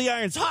strike while the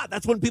iron's hot.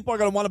 That's when people are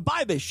going to want to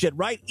buy this shit,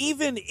 right?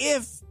 Even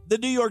if the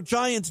New York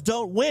Giants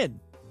don't win.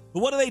 But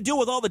what do they do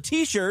with all the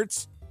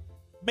T-shirts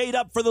made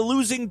up for the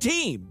losing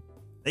team?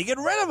 They get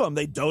rid of them.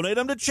 They donate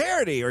them to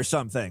charity or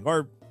something,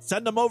 or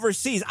send them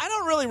overseas. I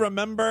don't really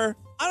remember.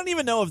 I don't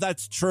even know if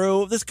that's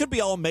true. This could be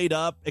all made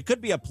up. It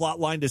could be a plot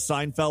line to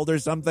Seinfeld or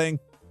something.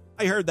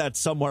 I heard that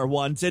somewhere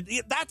once.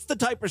 That's the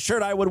type of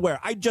shirt I would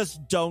wear. I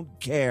just don't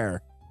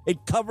care.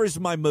 It covers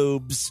my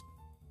moobs.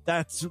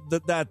 That's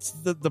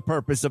the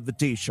purpose of the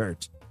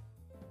T-shirt.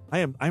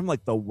 I'm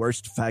like the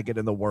worst faggot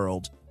in the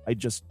world. I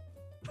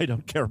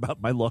don't care about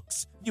my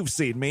looks. You've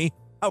seen me.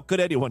 How could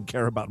anyone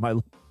care about my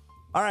looks?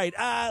 All right,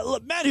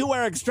 men who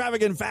wear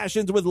extravagant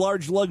fashions with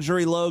large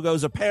luxury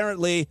logos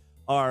apparently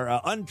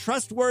are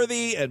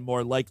untrustworthy and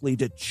more likely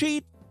to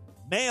cheat.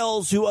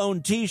 Males who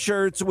own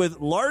T-shirts with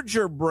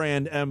larger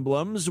brand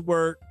emblems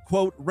were,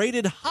 quote,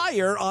 rated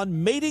higher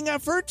on mating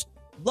effort,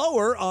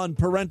 lower on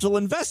parental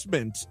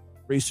investment,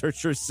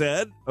 researchers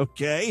said.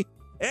 Okay.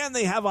 And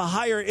they have a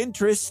higher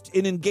interest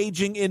in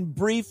engaging in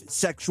brief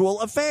sexual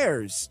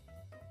affairs.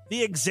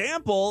 The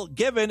example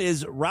given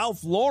is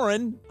Ralph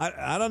Lauren.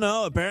 I don't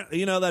know.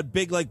 Apparently, that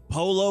big like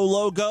polo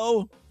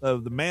logo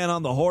of the man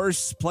on the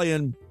horse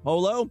playing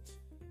polo.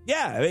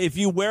 Yeah, if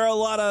you wear a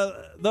lot of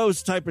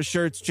those type of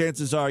shirts,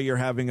 chances are you're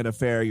having an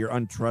affair, you're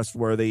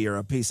untrustworthy, you're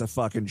a piece of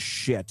fucking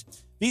shit.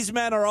 These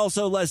men are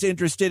also less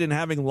interested in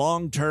having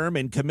long-term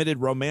and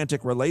committed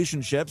romantic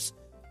relationships.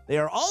 They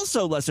are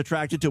also less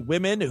attracted to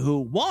women who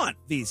want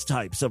these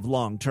types of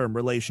long-term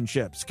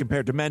relationships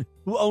compared to men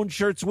who own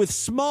shirts with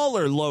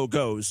smaller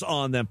logos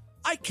on them.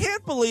 I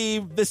can't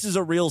believe this is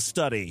a real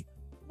study.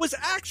 It was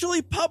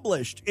actually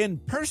published in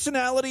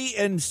Personality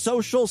and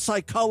Social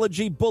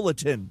Psychology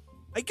Bulletin.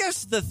 I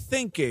guess the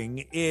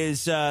thinking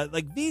is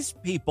these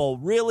people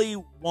really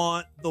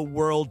want the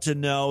world to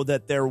know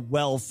that they're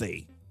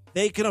wealthy.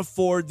 They can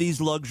afford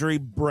these luxury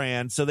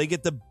brands, so they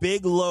get the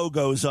big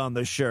logos on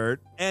the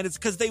shirt, and it's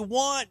because they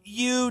want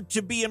you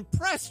to be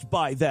impressed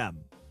by them.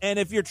 And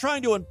if you're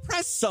trying to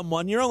impress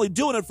someone, you're only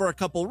doing it for a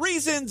couple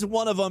reasons.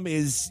 One of them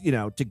is,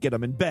 to get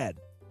them in bed,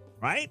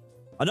 right?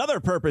 Another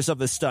purpose of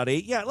the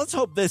study, let's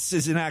hope this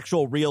is an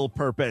actual real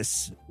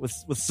purpose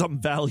with some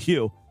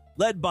value,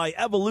 led by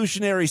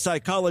evolutionary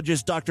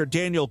psychologist Dr.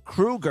 Daniel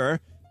Kruger,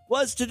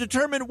 was to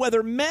determine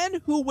whether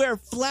men who wear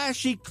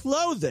flashy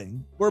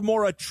clothing were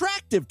more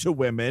attractive to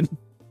women,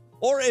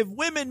 or if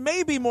women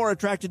may be more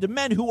attracted to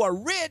men who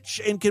are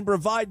rich and can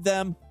provide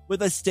them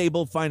with a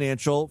stable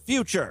financial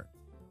future.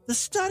 The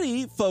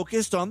study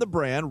focused on the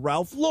brand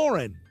Ralph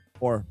Lauren,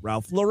 or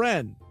Ralph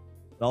Lauren.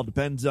 It all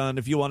depends on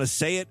if you want to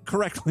say it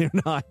correctly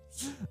or not.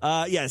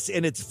 Yes,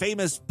 and its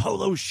famous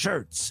polo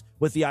shirts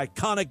with the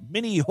iconic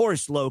mini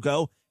horse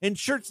logo, and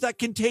shirts that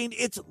contain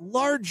its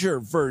larger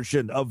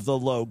version of the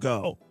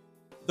logo.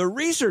 The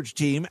research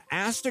team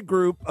asked a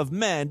group of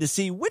men to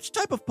see which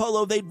type of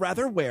polo they'd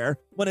rather wear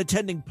when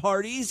attending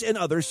parties and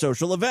other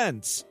social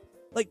events.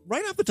 Like,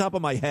 right off the top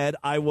of my head,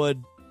 I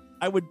would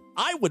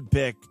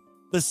pick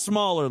the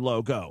smaller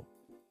logo.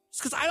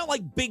 Just because I don't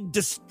like big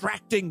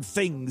distracting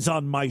things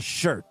on my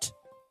shirt.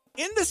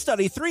 In the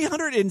study,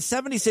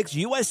 376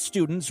 U.S.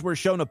 students were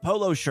shown a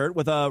polo shirt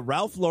with a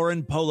Ralph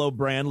Lauren polo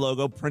brand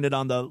logo printed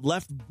on the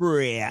left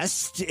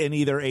breast in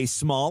either a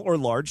small or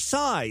large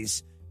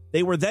size.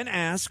 They were then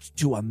asked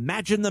to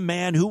imagine the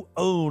man who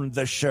owned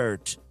the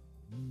shirt.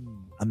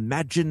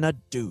 Imagine a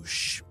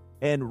douche.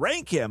 And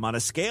rank him on a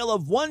scale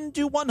of 1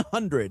 to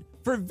 100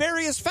 for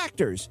various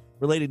factors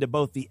relating to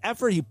both the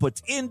effort he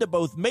puts into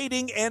both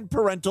mating and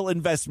parental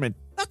investment.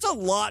 That's a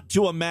lot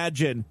to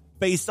imagine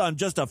based on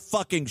just a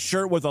fucking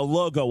shirt with a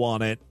logo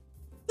on it.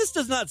 This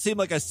does not seem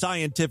like a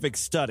scientific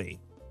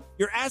study.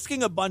 You're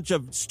asking a bunch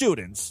of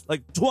students,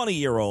 like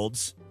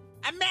 20-year-olds,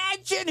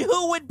 imagine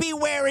who would be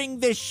wearing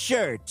this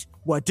shirt.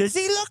 What does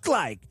he look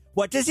like?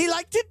 What does he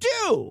like to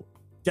do?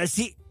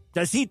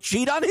 Does he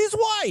cheat on his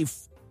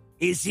wife?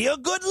 Is he a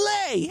good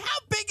lay? How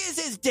big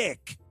is his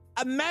dick?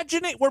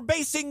 Imagine it. We're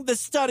basing the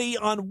study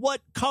on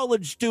what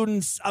college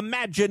students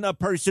imagine a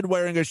person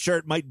wearing a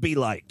shirt might be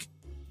like.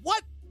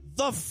 What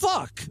the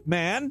fuck,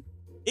 man?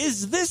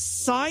 Is this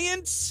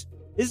science?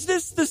 Is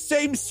this the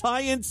same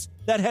science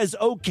that has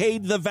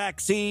okayed the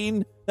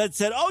vaccine that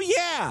said, oh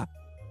yeah,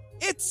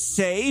 it's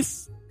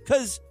safe?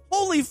 Because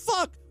holy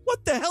fuck,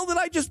 what the hell did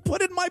I just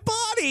put in my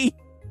body?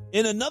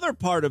 In another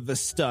part of the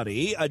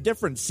study, a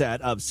different set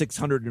of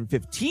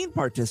 615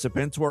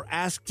 participants were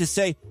asked to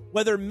say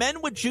whether men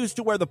would choose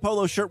to wear the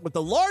polo shirt with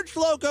the large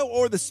logo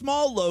or the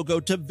small logo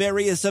to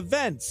various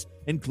events,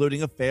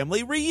 including a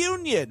family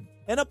reunion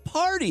and a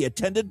party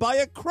attended by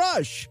a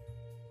crush.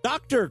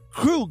 Dr.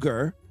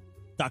 Kruger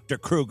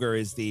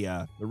is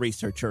the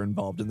researcher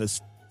involved in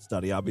this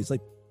study, obviously.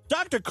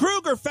 Dr.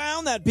 Kruger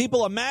found that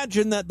people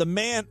imagined that the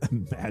man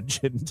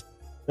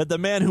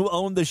who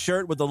owned the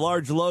shirt with the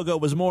large logo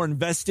was more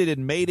invested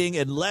in mating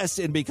and less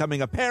in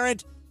becoming a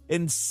parent,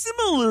 and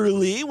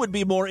similarly would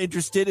be more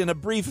interested in a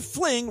brief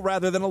fling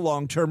rather than a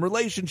long-term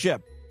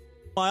relationship.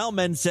 While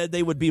men said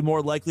they would be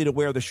more likely to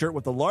wear the shirt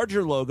with the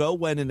larger logo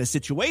when in a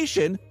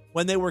situation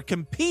when they were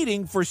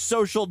competing for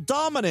social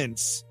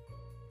dominance.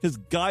 Because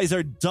guys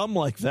are dumb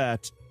like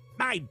that.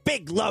 My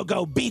big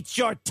logo beats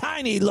your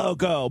tiny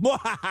logo.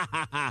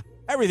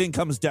 Everything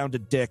comes down to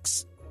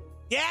dicks.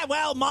 Yeah,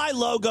 well, my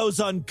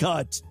logo's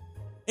uncut.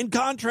 In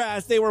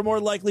contrast, they were more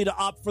likely to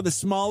opt for the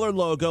smaller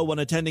logo when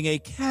attending a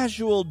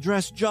casual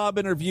dress job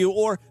interview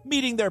or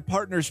meeting their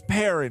partner's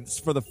parents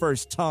for the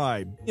first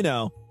time. You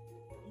know,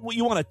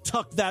 you want to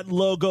tuck that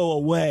logo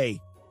away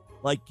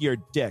like your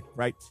dick,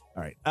 right?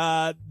 All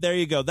right. There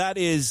you go. That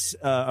is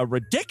a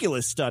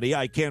ridiculous study.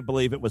 I can't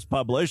believe it was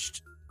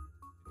published.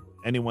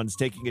 Anyone's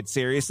taking it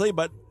seriously,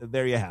 but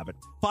there you have it.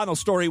 Final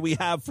story we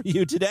have for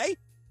you today.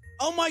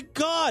 Oh my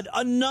God,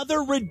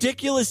 another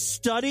ridiculous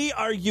study?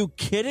 Are you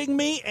kidding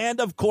me? And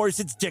of course,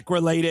 it's dick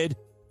related.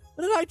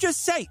 What did I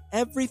just say?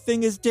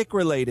 Everything is dick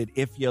related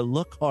if you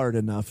look hard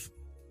enough.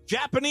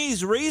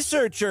 Japanese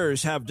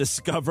researchers have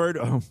discovered...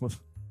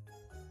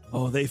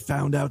 Oh, they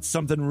found out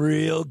something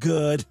real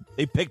good.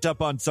 They picked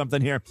up on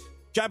something here.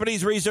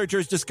 Japanese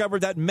researchers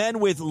discovered that men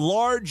with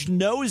large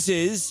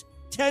noses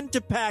tend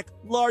to pack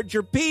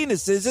larger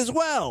penises as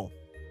well.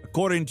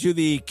 According to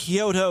the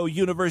Kyoto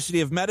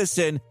University of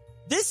Medicine,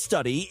 this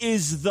study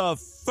is the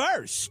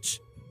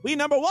first,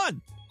 number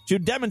one, to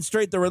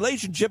demonstrate the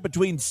relationship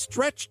between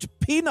stretched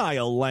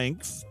penile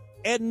length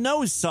and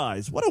nose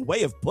size. What a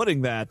way of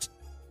putting that.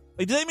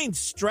 Like, do they mean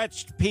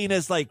stretched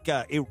penis like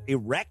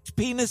erect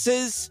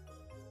penises?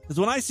 Because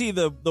when I see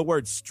the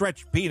word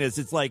stretched penis,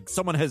 it's like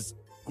someone has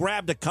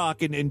grabbed a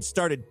cock and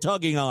started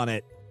tugging on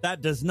it.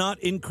 That does not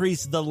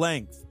increase the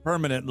length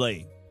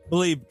permanently.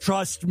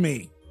 Trust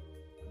me.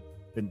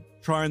 Been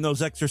trying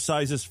those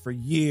exercises for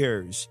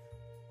years.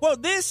 Well,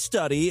 this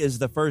study is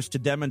the first to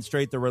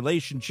demonstrate the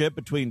relationship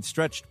between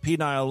stretched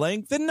penile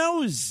length and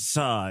nose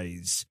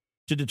size.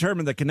 To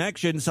determine the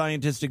connection,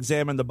 scientists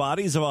examined the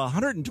bodies of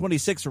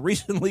 126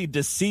 recently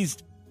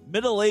deceased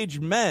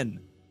middle-aged men,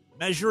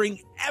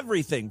 measuring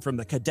everything from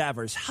the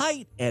cadaver's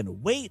height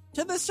and weight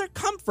to the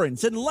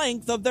circumference and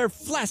length of their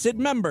flaccid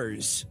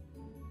members.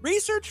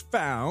 Research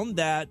found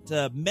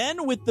that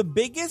men with the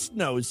biggest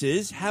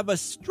noses have a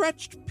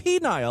stretched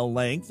penile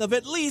length of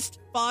at least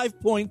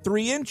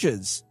 5.3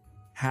 inches.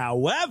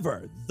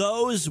 However,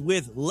 those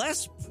with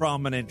less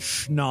prominent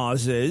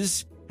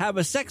schnozzes have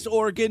a sex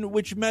organ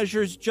which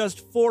measures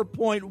just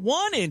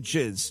 4.1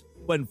 inches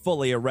when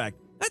fully erect.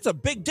 That's a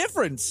big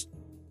difference.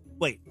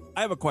 Wait,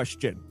 I have a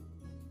question.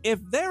 If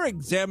they're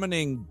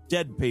examining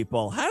dead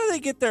people, how do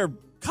they get their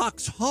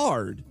cocks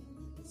hard?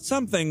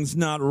 Something's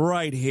not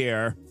right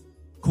here.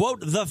 Quote,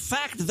 the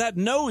fact that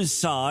nose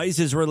size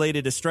is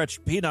related to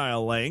stretched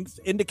penile length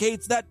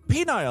indicates that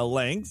penile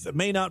length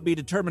may not be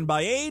determined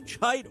by age,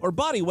 height, or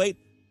body weight,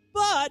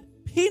 but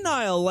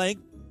penile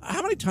length,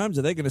 how many times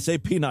are they going to say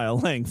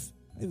penile length?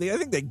 I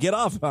think they get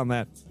off on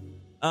that.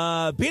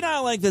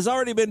 Penile length has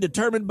already been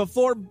determined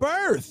before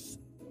birth.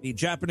 The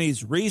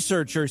Japanese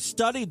researcher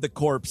studied the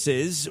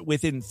corpses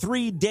within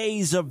 3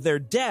 days of their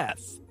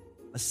death.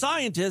 A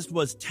scientist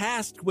was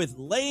tasked with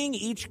laying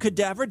each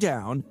cadaver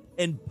down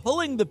and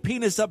pulling the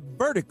penis up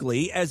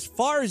vertically as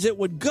far as it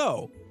would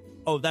go.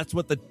 Oh, that's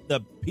what the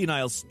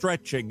penile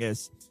stretching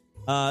is,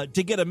 to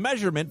get a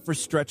measurement for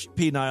stretched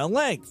penile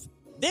length.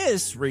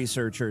 This,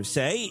 researchers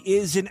say,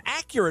 is an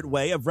accurate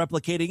way of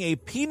replicating a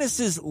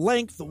penis's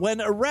length when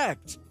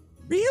erect.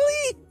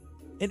 Really?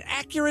 An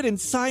accurate and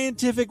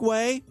scientific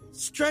way?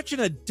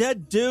 Stretching a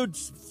dead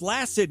dude's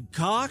flaccid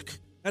cock?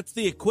 That's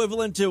the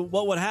equivalent to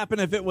what would happen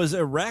if it was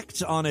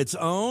erect on its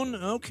own?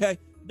 Okay.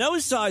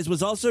 Nose size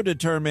was also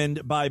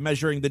determined by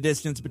measuring the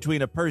distance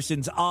between a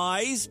person's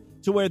eyes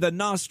to where the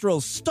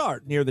nostrils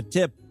start near the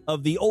tip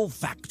of the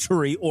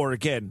olfactory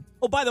organ.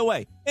 Oh, by the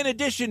way, in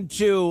addition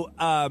to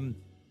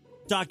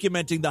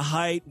documenting the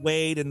height,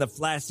 weight, and the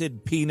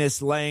flaccid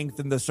penis length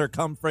and the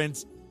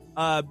circumference,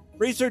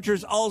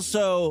 researchers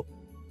also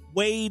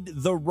weighed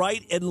the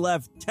right and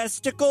left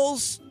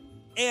testicles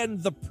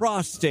and the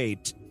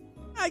prostate.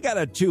 I got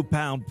a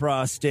 2-pound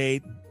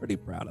prostate. Pretty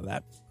proud of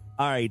that.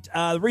 All right.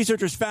 The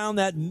researchers found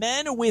that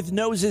men with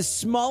noses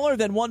smaller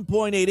than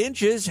 1.8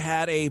 inches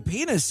had a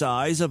penis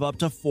size of up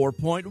to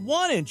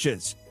 4.1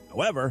 inches.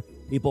 However,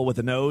 people with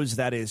a nose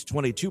that is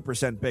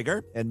 22%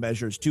 bigger and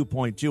measures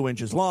 2.2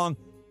 inches long,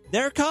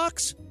 their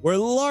cocks were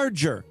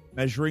larger,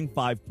 measuring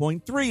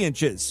 5.3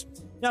 inches.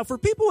 Now, for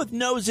people with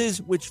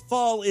noses which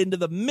fall into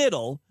the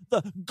middle,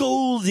 the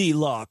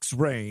Goldilocks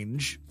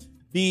range,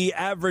 the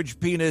average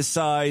penis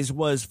size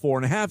was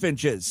 4.5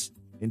 inches.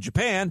 In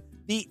Japan,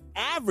 the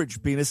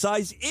average penis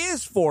size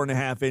is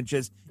 4.5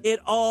 inches. It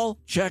all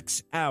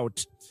checks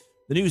out.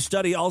 The new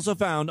study also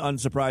found,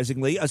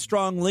 unsurprisingly, a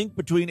strong link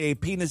between a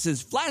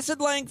penis's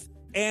flaccid length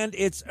and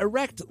its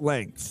erect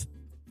length.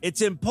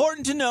 It's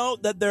important to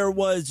note that there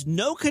was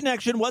no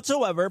connection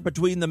whatsoever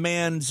between the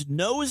man's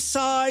nose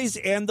size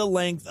and the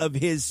length of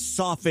his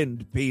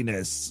softened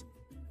penis.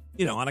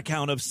 You know, on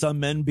account of some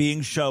men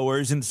being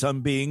showers and some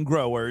being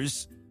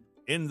growers.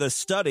 In the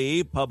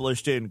study,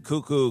 published in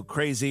Cuckoo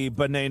Crazy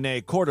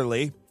Banane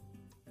Quarterly,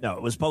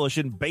 it was published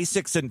in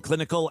Basics in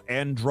Clinical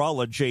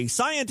Andrology.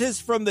 Scientists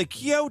from the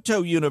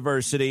Kyoto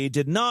University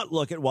did not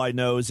look at why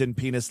nose and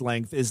penis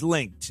length is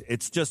linked.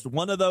 It's just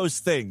one of those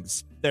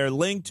things. They're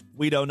linked.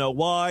 We don't know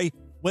why.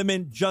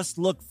 Women just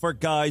look for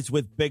guys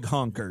with big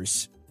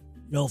honkers.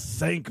 You'll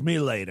thank me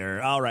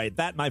later. All right,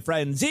 that, my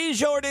friends,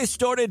 is your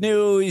Distorted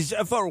News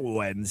for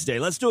Wednesday.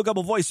 Let's do a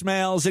couple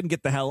voicemails and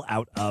get the hell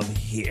out of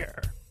here.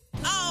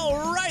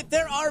 All right,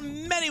 there are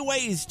many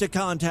ways to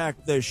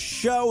contact the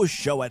show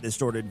at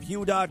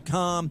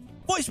distortedview.com.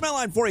 Voicemail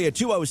line for you,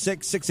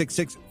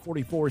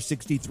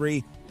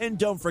 206-666-4463. And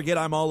don't forget,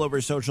 I'm all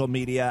over social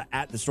media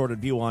at Distorted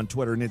View on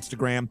Twitter and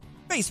Instagram,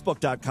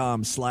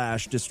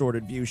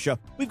 facebook.com/Distorted Show.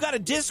 We've got a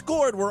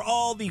Discord where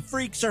all the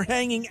freaks are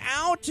hanging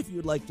out. If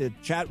you'd like to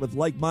chat with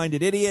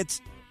like-minded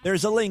idiots,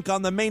 there's a link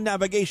on the main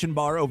navigation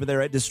bar over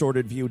there at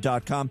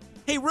distortedview.com.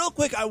 Hey, real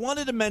quick, I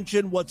wanted to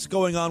mention what's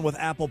going on with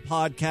Apple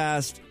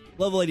Podcast.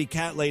 Love Lady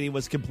Cat Lady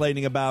was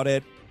complaining about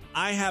it.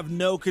 I have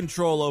no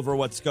control over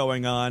what's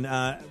going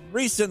on.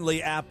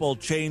 Recently, Apple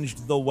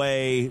changed the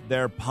way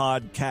their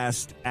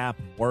podcast app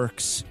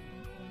works.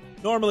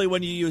 Normally,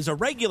 when you use a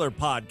regular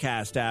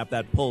podcast app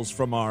that pulls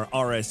from our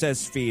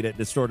RSS feed at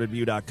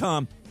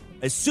distortedview.com,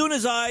 as soon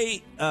as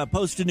I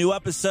post a new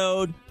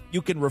episode,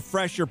 you can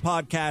refresh your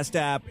podcast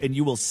app and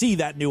you will see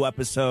that new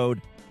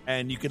episode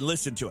and you can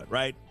listen to it,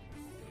 right?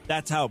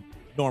 That's how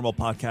normal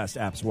podcast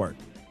apps work.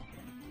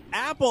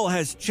 Apple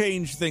has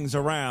changed things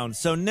around.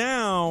 So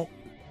now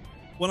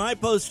when I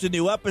post a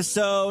new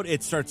episode,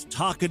 it starts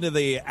talking to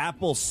the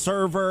Apple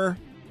server.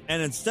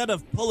 And instead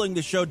of pulling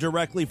the show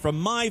directly from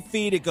my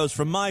feed, it goes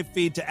from my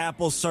feed to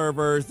Apple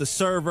servers,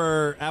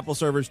 Apple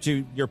servers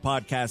to your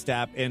podcast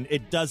app. And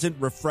it doesn't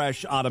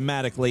refresh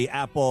automatically.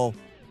 Apple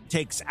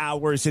takes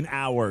hours and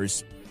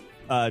hours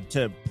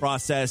to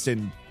process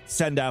and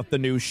send out the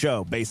new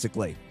show,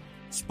 basically.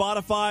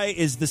 Spotify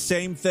is the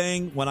same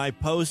thing. When I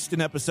post an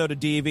episode of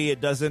DV,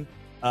 it doesn't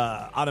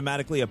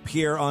automatically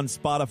appear on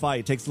Spotify.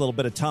 It takes a little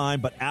bit of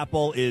time, but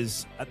Apple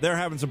they're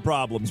having some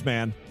problems,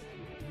 man.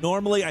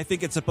 Normally, I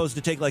think it's supposed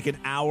to take like an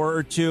hour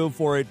or two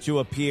for it to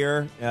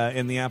appear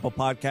in the Apple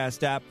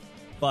Podcast app.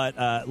 But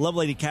Love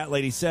Lady Cat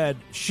Lady said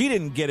she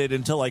didn't get it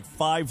until like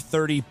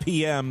 5:30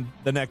 p.m.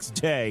 the next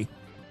day.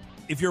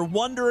 If you're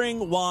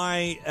wondering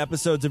why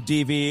episodes of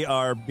DV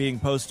are being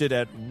posted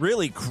at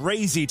really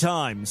crazy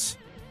times,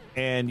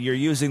 and you're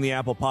using the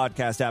Apple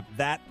Podcast app,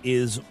 that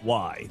is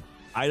why.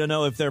 I don't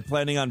know if they're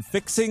planning on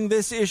fixing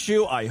this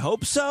issue. I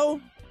hope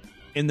so.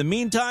 In the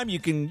meantime, you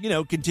can,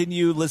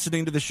 continue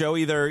listening to the show,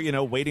 either,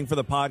 waiting for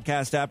the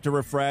podcast app to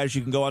refresh.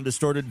 You can go on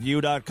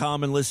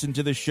distortedview.com and listen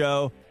to the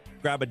show.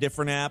 Grab a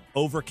different app.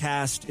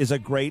 Overcast is a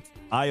great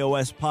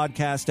iOS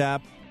podcast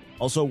app.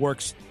 Also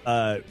works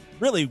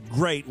really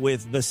great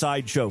with the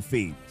Sideshow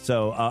feed.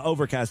 So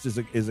Overcast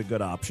is a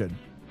good option.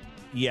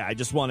 Yeah, I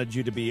just wanted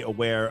you to be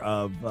aware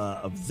of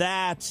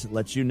that.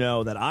 Let you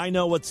know that I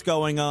know what's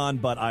going on,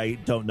 but I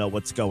don't know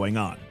what's going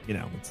on.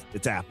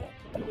 It's Apple.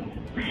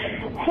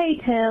 Hey,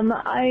 Tim.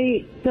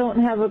 I don't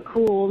have a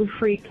cool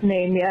freak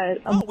name yet.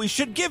 We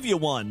should give you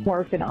one.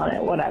 Working on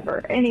it,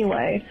 whatever.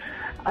 Anyway,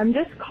 I'm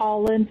just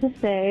calling to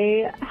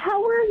say,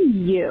 how are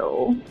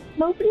you?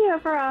 Nobody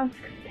ever asks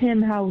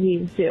Tim how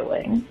he's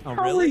doing. Oh,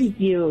 how really? are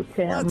you,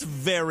 Tim? That's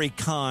very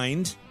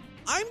kind.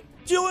 I'm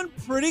doing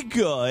pretty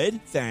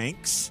good,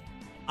 thanks.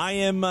 I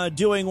am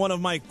doing one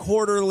of my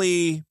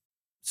quarterly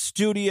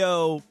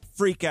studio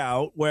freak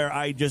out where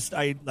I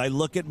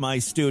look at my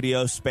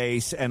studio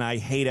space and I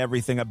hate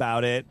everything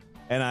about it,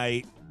 and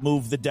I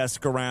move the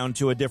desk around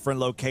to a different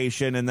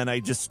location, and then I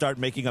just start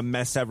making a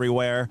mess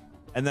everywhere,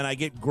 and then I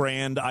get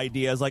grand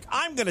ideas like,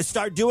 I'm going to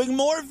start doing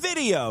more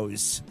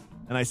videos,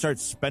 and I start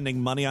spending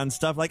money on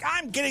stuff like,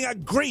 I'm getting a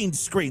green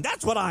screen,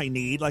 that's what I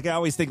need. Like, I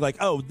always think like,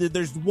 oh,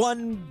 there's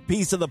one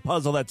piece of the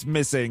puzzle that's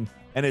missing,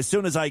 and as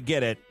soon as I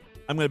get it,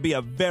 I'm going to be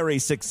a very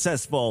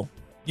successful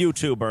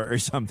YouTuber or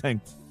something.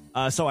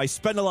 So I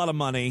spend a lot of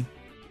money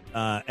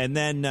and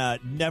then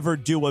never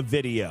do a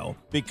video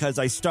because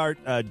I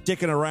start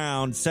dicking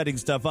around setting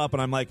stuff up,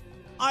 and I'm like,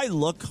 I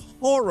look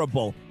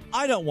horrible.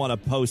 I don't want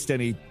to post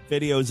any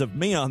videos of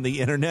me on the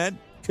internet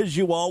because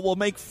you all will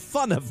make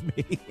fun of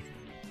me.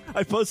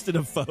 I posted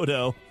a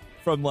photo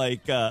from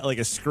like a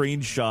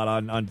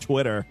screenshot on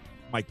Twitter.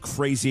 My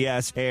crazy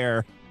ass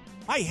hair.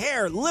 My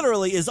hair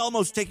literally is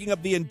almost taking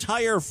up the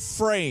entire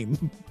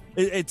frame.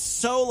 It's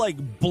so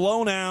like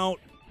blown out,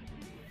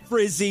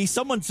 frizzy.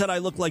 Someone said I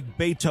look like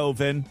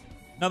Beethoven.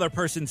 Another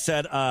person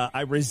said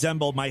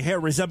my hair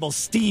resembles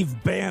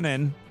Steve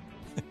Bannon.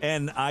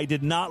 And I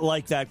did not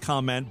like that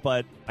comment,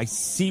 but I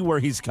see where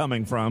he's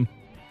coming from.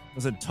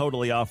 Wasn't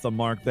totally off the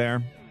mark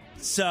there.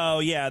 So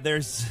yeah,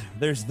 there's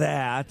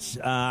that.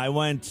 I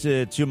went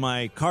to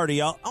my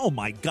I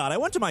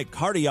went to my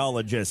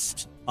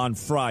cardiologist on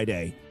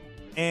Friday,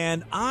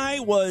 and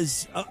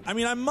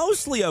I'm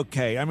mostly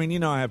okay. I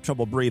mean, I have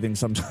trouble breathing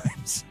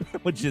sometimes,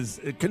 which is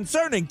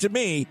concerning to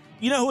me.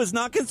 You know who is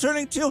not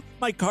concerning to?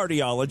 My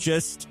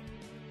cardiologist.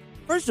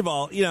 First of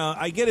all,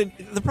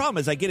 the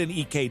problem is I get an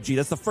EKG.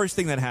 That's the first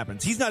thing that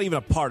happens. He's not even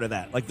a part of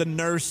that. Like the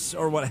nurse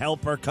or what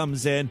helper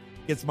comes in,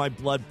 gets my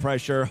blood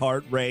pressure,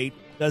 heart rate,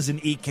 does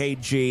an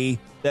EKG,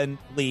 then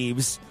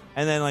leaves.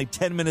 And then like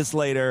 10 minutes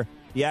later,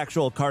 the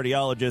actual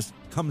cardiologist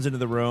comes into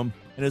the room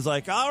and is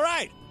like, all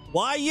right,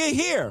 why you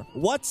here?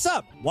 What's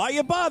up? Why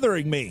you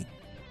bothering me?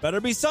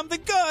 Better be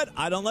something good.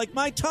 I don't like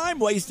my time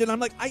wasted.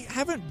 I'm like, I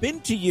haven't been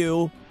to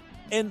you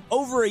in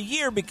over a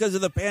year because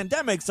of the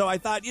pandemic, so I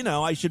thought,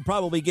 I should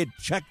probably get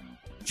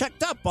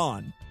checked up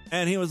on.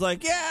 And he was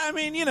like, yeah,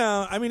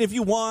 if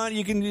you want,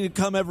 you can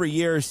come every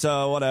year or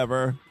so,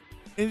 whatever.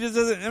 And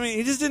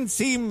he just didn't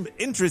seem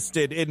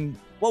interested in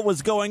what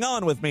was going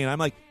on with me. And I'm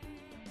like,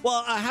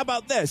 well, how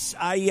about this?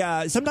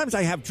 Sometimes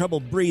I have trouble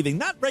breathing,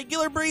 not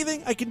regular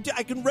breathing. I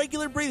can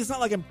regular breathe. It's not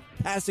like I'm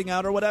passing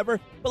out or whatever,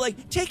 but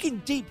like taking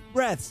deep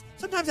breaths.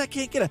 Sometimes I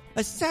can't get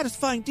a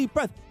satisfying deep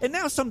breath. And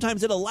now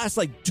sometimes it'll last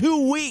like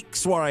 2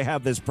 weeks where I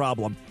have this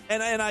problem.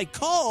 And I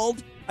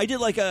called, I did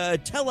like a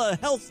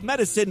telehealth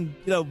medicine,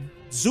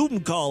 Zoom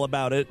call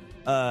about it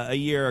a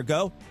year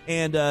ago.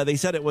 And they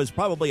said it was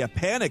probably a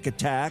panic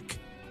attack.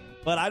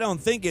 But I don't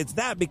think it's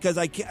that because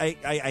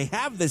I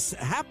have this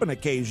happen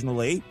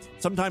occasionally.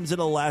 Sometimes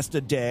it'll last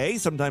a day.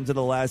 Sometimes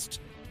it'll last,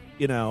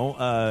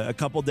 a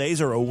couple days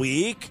or a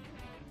week.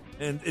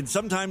 And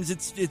sometimes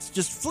it's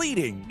just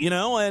fleeting,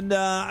 And,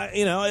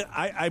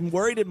 I'm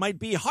worried it might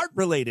be heart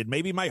related.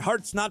 Maybe my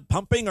heart's not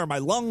pumping or my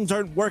lungs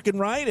aren't working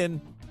right.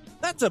 And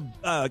that's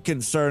a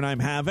concern I'm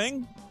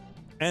having.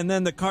 And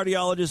then the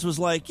cardiologist was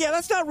like, yeah,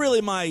 that's not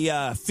really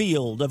my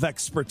field of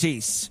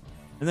expertise.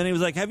 And then he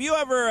was like, have you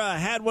ever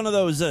had one of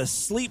those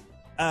sleep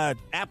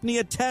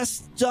apnea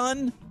tests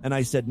done? And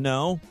I said,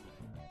 no.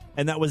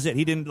 And that was it.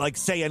 He didn't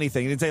say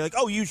anything. He didn't say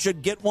oh, you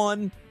should get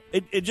one.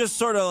 It just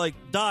sort of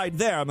died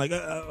there. I'm like,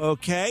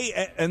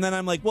 okay. And then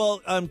I'm like,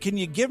 well, can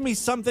you give me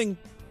something?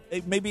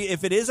 Maybe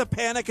if it is a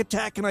panic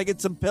attack, can I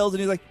get some pills? And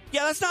he's like,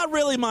 yeah, that's not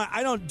really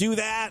I don't do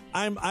that.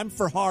 I'm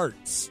for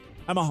hearts.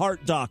 I'm a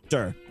heart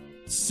doctor.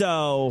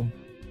 So,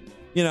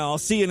 I'll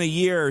see you in a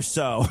year or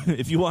so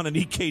if you want an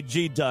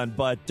EKG done,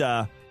 but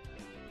I'm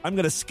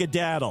going to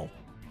skedaddle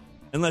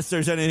unless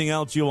there's anything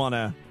else you want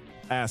to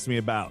ask me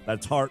about.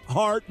 That's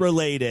heart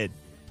related.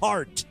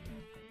 Heart.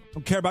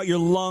 Don't care about your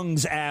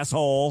lungs,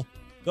 asshole.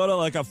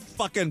 Go to a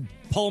fucking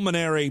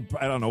pulmonary,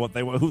 I don't know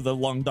who the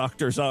lung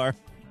doctors are.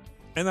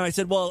 And then I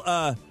said,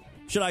 well,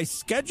 should I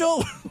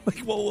schedule?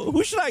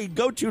 Who should I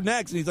go to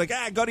next? And he's like,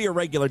 go to your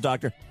regular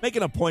doctor. Make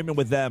an appointment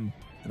with them.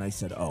 And I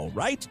said, oh,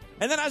 right.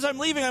 And then as I'm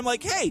leaving, I'm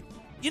like, hey,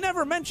 you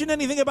never mentioned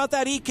anything about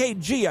that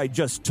EKG I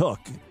just took.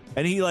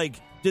 And he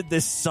did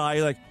this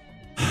sigh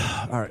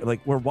all right,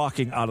 we're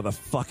walking out of the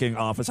fucking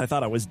office. I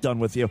thought I was done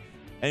with you.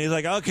 And he's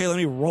like, okay, let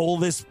me roll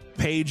this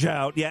page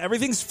out. Yeah,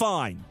 everything's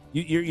fine.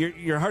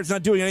 Your heart's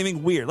not doing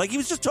anything weird. He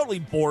was just totally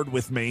bored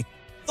with me.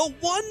 The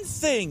one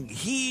thing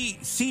he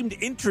seemed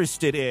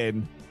interested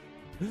in,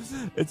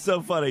 it's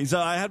so funny. So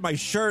I had my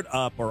shirt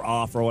up or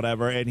off or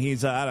whatever, and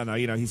he's, I don't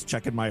know, he's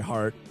checking my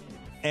heart.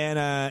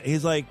 And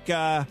he's like,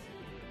 got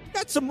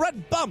some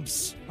red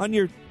bumps on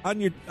your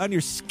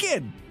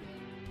skin.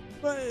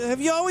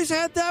 Have you always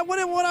had that? What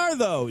are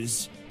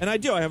those? And I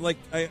do. I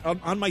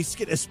have on my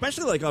skin,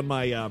 especially on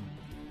my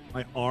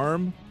my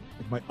arm,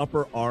 like my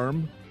upper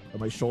arm, or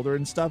my shoulder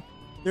and stuff.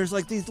 There's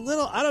like these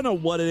little, I don't know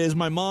what it is.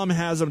 My mom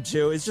has them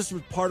too. It's just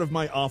part of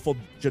my awful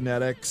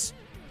genetics.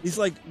 These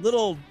like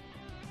little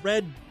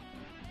red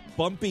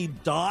bumpy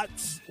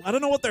dots. I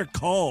don't know what they're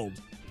called.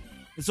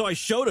 And so I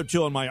showed it to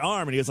him on my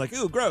arm, and he was like,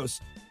 "Ooh,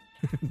 gross."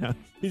 No,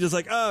 he's just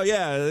like, "Oh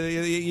yeah,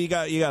 you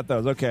got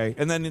those, okay."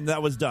 And then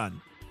that was done.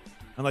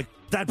 I'm like,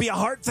 "That'd be a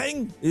heart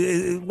thing?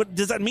 What,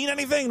 does that mean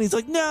anything?" And he's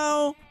like,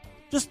 "No,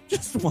 just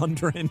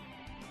wondering,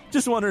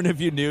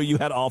 if you knew you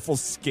had awful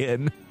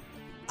skin."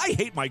 I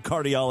hate my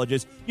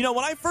cardiologist. You know,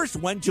 when I first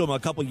went to him a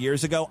couple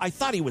years ago, I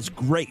thought he was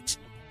great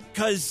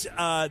because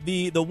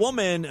the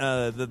woman,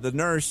 the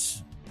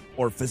nurse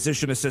or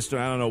physician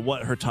assistant, I don't know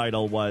what her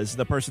title was,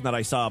 the person that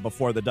I saw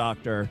before the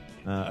doctor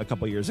a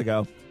couple years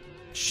ago,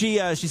 she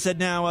said,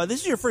 "Now,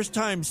 this is your first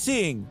time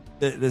seeing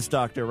this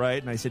doctor,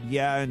 right?" And I said,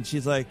 "Yeah." And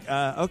she's like,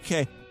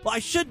 "Okay. Well, I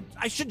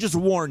should just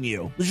warn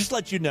you. Just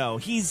let you know.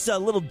 He's a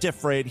little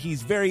different.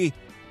 He's very,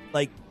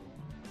 like,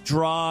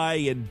 dry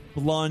and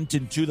blunt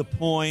and to the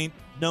point.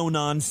 No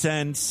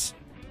nonsense."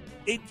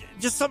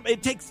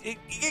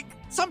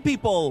 Some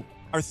people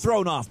are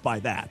thrown off by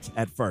that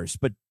at first,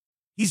 but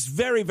he's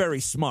very, very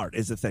smart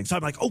is the thing. So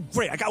I'm like, oh,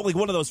 great. I got like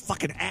one of those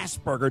fucking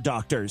Asperger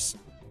doctors.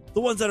 The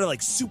ones that are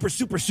like super,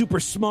 super, super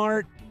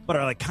smart, but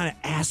are like kind of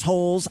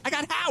assholes. I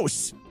got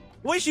House.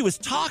 The way she was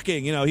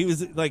talking, you know, he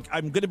was like,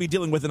 I'm going to be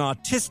dealing with an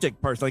autistic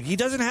person. Like, he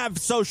doesn't have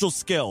social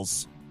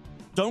skills.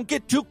 Don't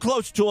get too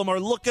close to him or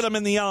look at him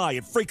in the eye.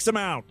 It freaks him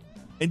out.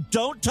 And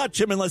don't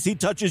touch him unless he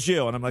touches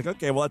you. And I'm like,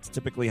 okay, well, that's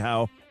typically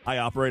how I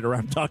operate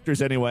around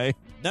doctors anyway.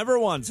 Never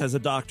once has a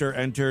doctor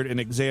entered an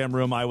exam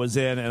room I was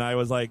in, and I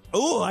was like,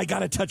 "Oh, I got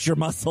to touch your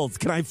muscles.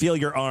 Can I feel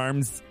your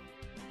arms?"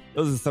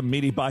 Those are some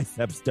meaty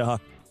biceps,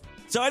 doc.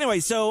 So anyway,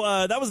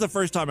 that was the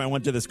first time I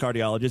went to this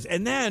cardiologist.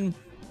 And then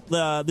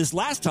this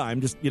last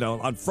time, just, you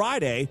know, on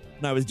Friday,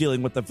 when I was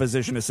dealing with the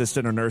physician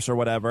assistant or nurse or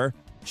whatever,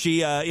 she,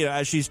 you know,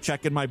 as she's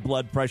checking my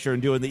blood pressure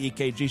and doing the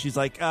EKG, she's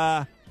like,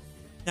 "Now,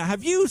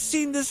 have you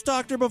seen this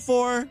doctor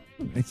before?"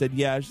 I said,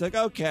 "Yeah." She's like,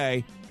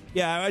 "Okay.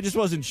 Yeah, I just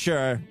wasn't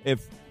sure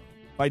if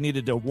I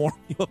needed to warn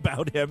you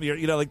about him."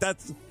 You know, like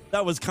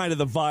that was kind of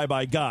the vibe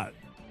I got.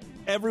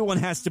 Everyone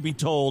has to be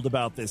told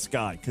about this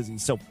guy because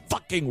he's so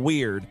fucking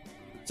weird.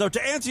 So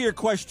to answer your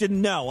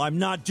question, no, I'm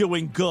not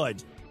doing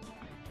good.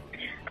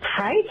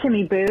 Hi,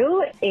 Timmy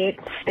Boo. It's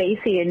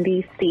Stacy in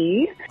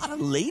D.C. A lot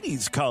of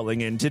ladies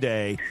calling in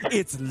today.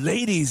 It's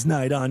Ladies'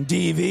 Night on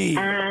DV.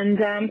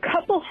 And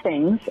couple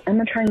things. I'm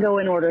going to try and go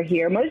in order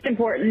here. Most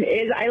important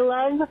is I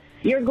love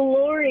your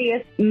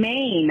glorious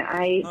mane.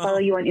 I follow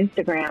you on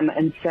Instagram,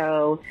 and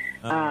so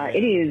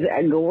it is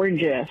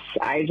gorgeous.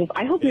 I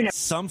hope you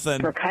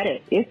never cut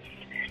it. It's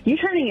you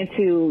turning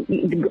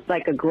into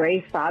like a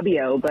gray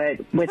Fabio, but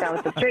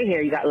without the straight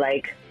hair, you got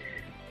like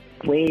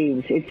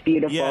waves. It's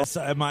beautiful. Yes,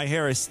 my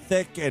hair is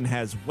thick and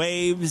has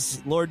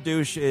waves. Lord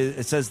Douche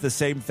it says the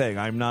same thing.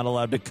 I'm not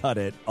allowed to cut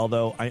it,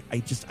 although I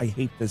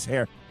hate this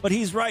hair. But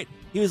he's right.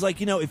 He was like,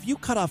 you know, if you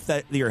cut off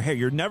your hair,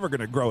 you're never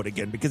going to grow it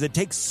again because it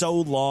takes so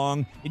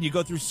long and you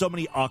go through so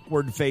many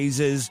awkward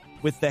phases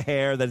with the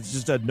hair that it's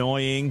just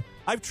annoying.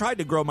 I've tried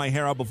to grow my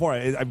hair out before.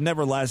 I've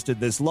never lasted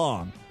this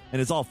long. And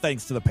it's all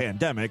thanks to the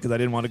pandemic because I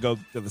didn't want to go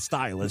to the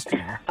stylist. You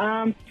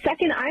know?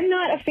 Second, I'm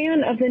not a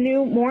fan of the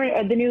new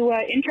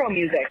intro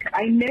music.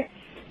 I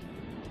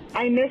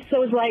miss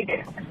those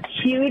like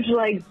huge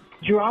like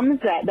drums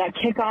that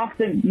kick off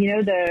the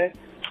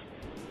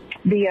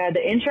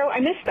intro. I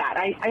miss that.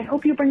 I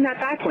hope you bring that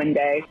back one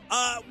day.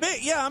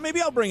 Yeah,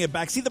 maybe I'll bring it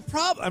back. See, the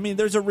problem, I mean,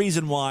 there's a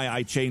reason why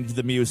I changed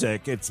the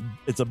music. It's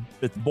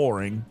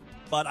boring.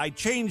 But I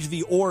changed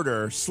the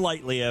order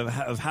slightly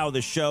of how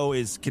the show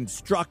is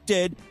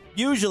constructed.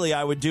 Usually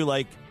I would do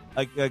like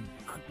a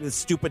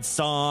stupid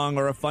song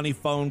or a funny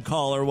phone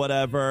call or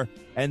whatever.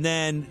 And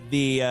then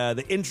the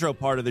intro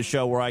part of the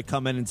show where I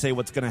come in and say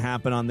what's going to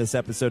happen on this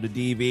episode of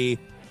DV.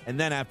 And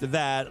then after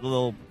that, a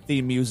little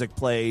theme music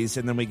plays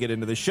and then we get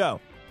into the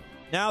show.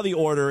 Now the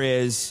order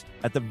is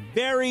at the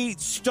very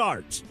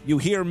start, you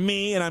hear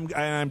me and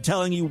I'm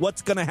telling you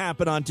what's going to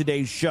happen on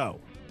today's show.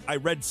 I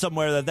read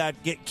somewhere that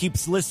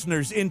keeps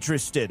listeners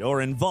interested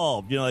or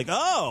involved. You know, like,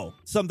 oh,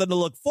 something to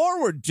look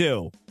forward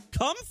to.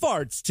 Cum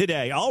farts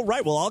today. All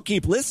right, well, I'll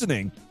keep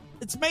listening.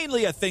 It's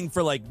mainly a thing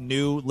for, like,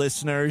 new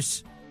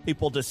listeners,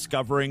 people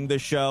discovering the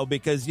show,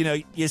 because, you know,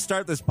 you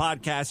start this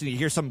podcast and you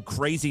hear some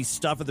crazy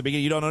stuff at the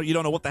beginning. You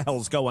don't know what the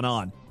hell's going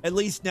on. At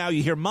least now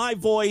you hear my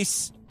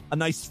voice, a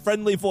nice,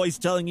 friendly voice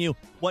telling you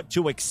what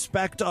to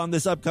expect on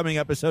this upcoming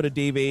episode of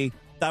DV.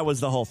 That was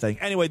the whole thing.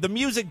 Anyway, the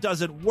music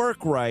doesn't work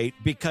right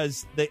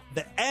because the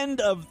end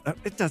of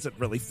it doesn't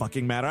really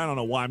fucking matter. I don't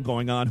know why I'm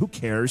going on. Who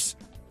cares?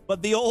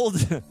 But the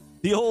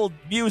old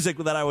music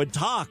that I would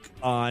talk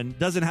on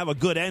doesn't have a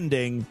good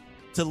ending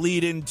to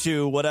lead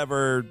into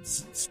whatever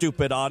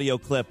stupid audio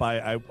clip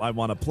I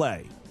want to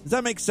play. Does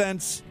that make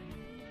sense?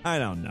 I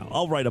don't know.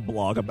 I'll write a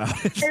blog about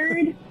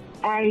it.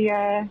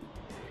 I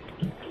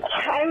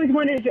always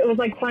wondered if it was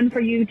like fun for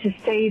you to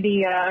say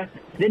the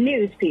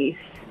news piece.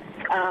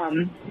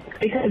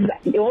 because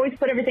you always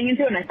put everything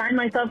into it, and I find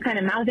myself kind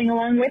of mouthing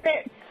along with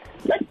it.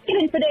 Let's get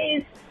into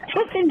today's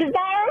Twisted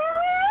Bizarre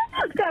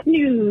Top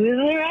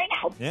News right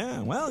now.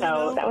 Yeah, well,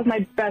 so that was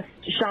my best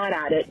shot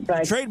at it.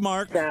 But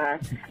trademark. I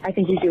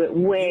think you do it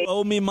way. You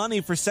owe me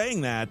money for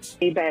saying that.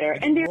 Way better.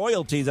 And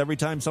royalties every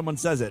time someone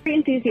says it.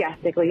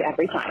 Enthusiastically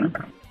every time.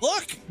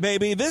 Look,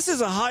 baby, this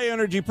is a high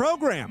energy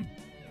program.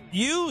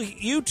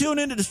 You tune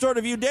into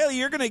Distorted View Daily,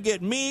 you're going to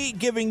get me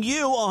giving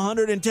you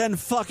 110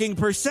 fucking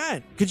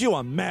 %. Could you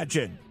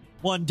imagine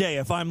one day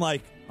if I'm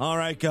like, all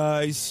right,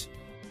 guys,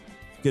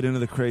 get into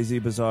the crazy,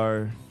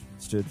 bizarre,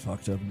 twisted,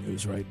 fucked up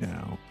news right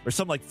now. Or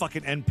some like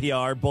fucking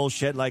NPR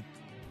bullshit like,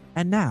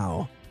 and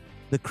now,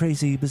 the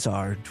crazy,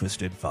 bizarre,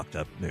 twisted, fucked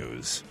up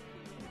news.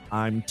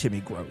 I'm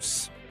Timmy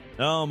Gross.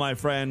 No, my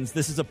friends,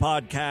 this is a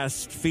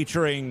podcast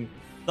featuring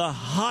the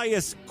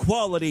highest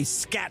quality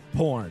scat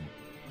porn.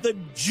 The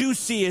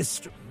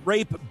juiciest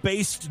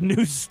rape-based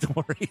news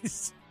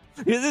stories.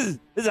 This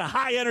is a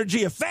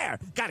high-energy affair.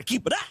 Gotta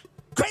keep it up.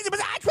 Crazy,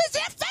 bizarre,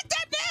 twisted, fucked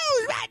up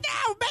news right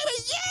now,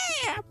 baby,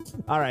 yeah!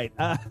 All right,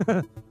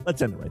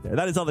 let's end it right there.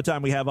 That is all the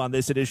time we have on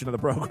this edition of the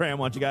program.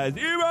 Want you guys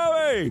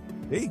email me.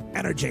 The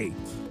energy.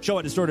 Show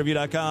at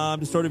DistortedView.com.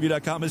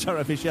 DistortedView.com is our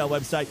official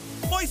website.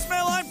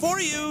 Voicemail line for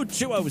you,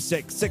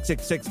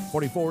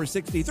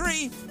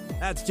 206-666-4463.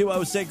 That's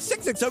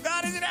 206-66. Oh,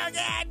 God, is it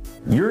again?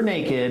 You're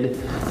naked.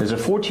 There's a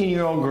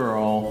 14-year-old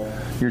girl.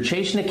 You're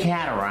chasing a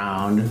cat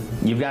around.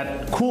 You've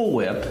got Cool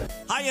Whip.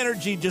 High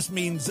energy just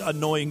means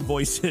annoying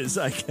voices,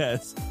 I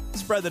guess.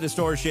 Spread the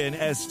distortion,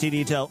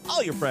 STD. Tell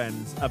all your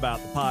friends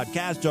about the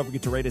podcast. Don't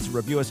forget to rate us and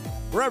review us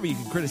wherever you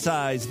can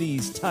criticize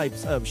these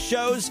types of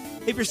shows.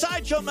 If you're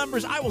Sideshow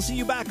members, I will see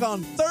you back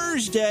on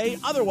Thursday.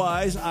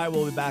 Otherwise, I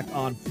will be back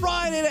on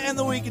Friday to end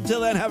the week. Until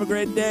then, have a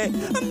great day.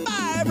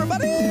 Bye,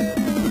 everybody.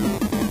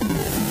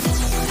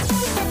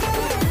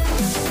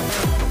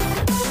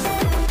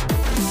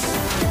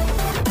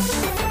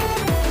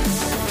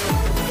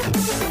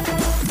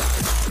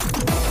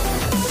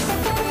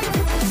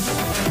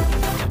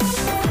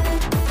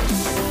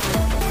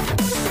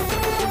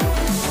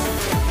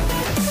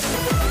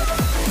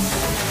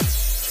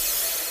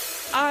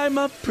 I'm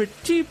a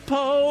pretty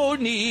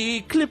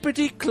pony,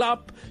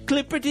 clippity-clop,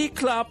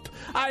 clippity-clop.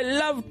 I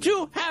love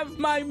to have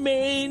my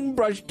mane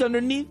brushed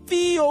underneath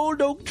the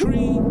old oak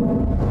tree.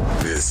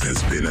 This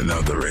has been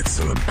another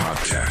excellent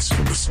podcast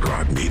from the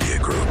Scribe Media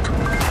Group.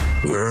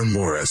 Learn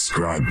more at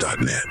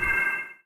scribe.net.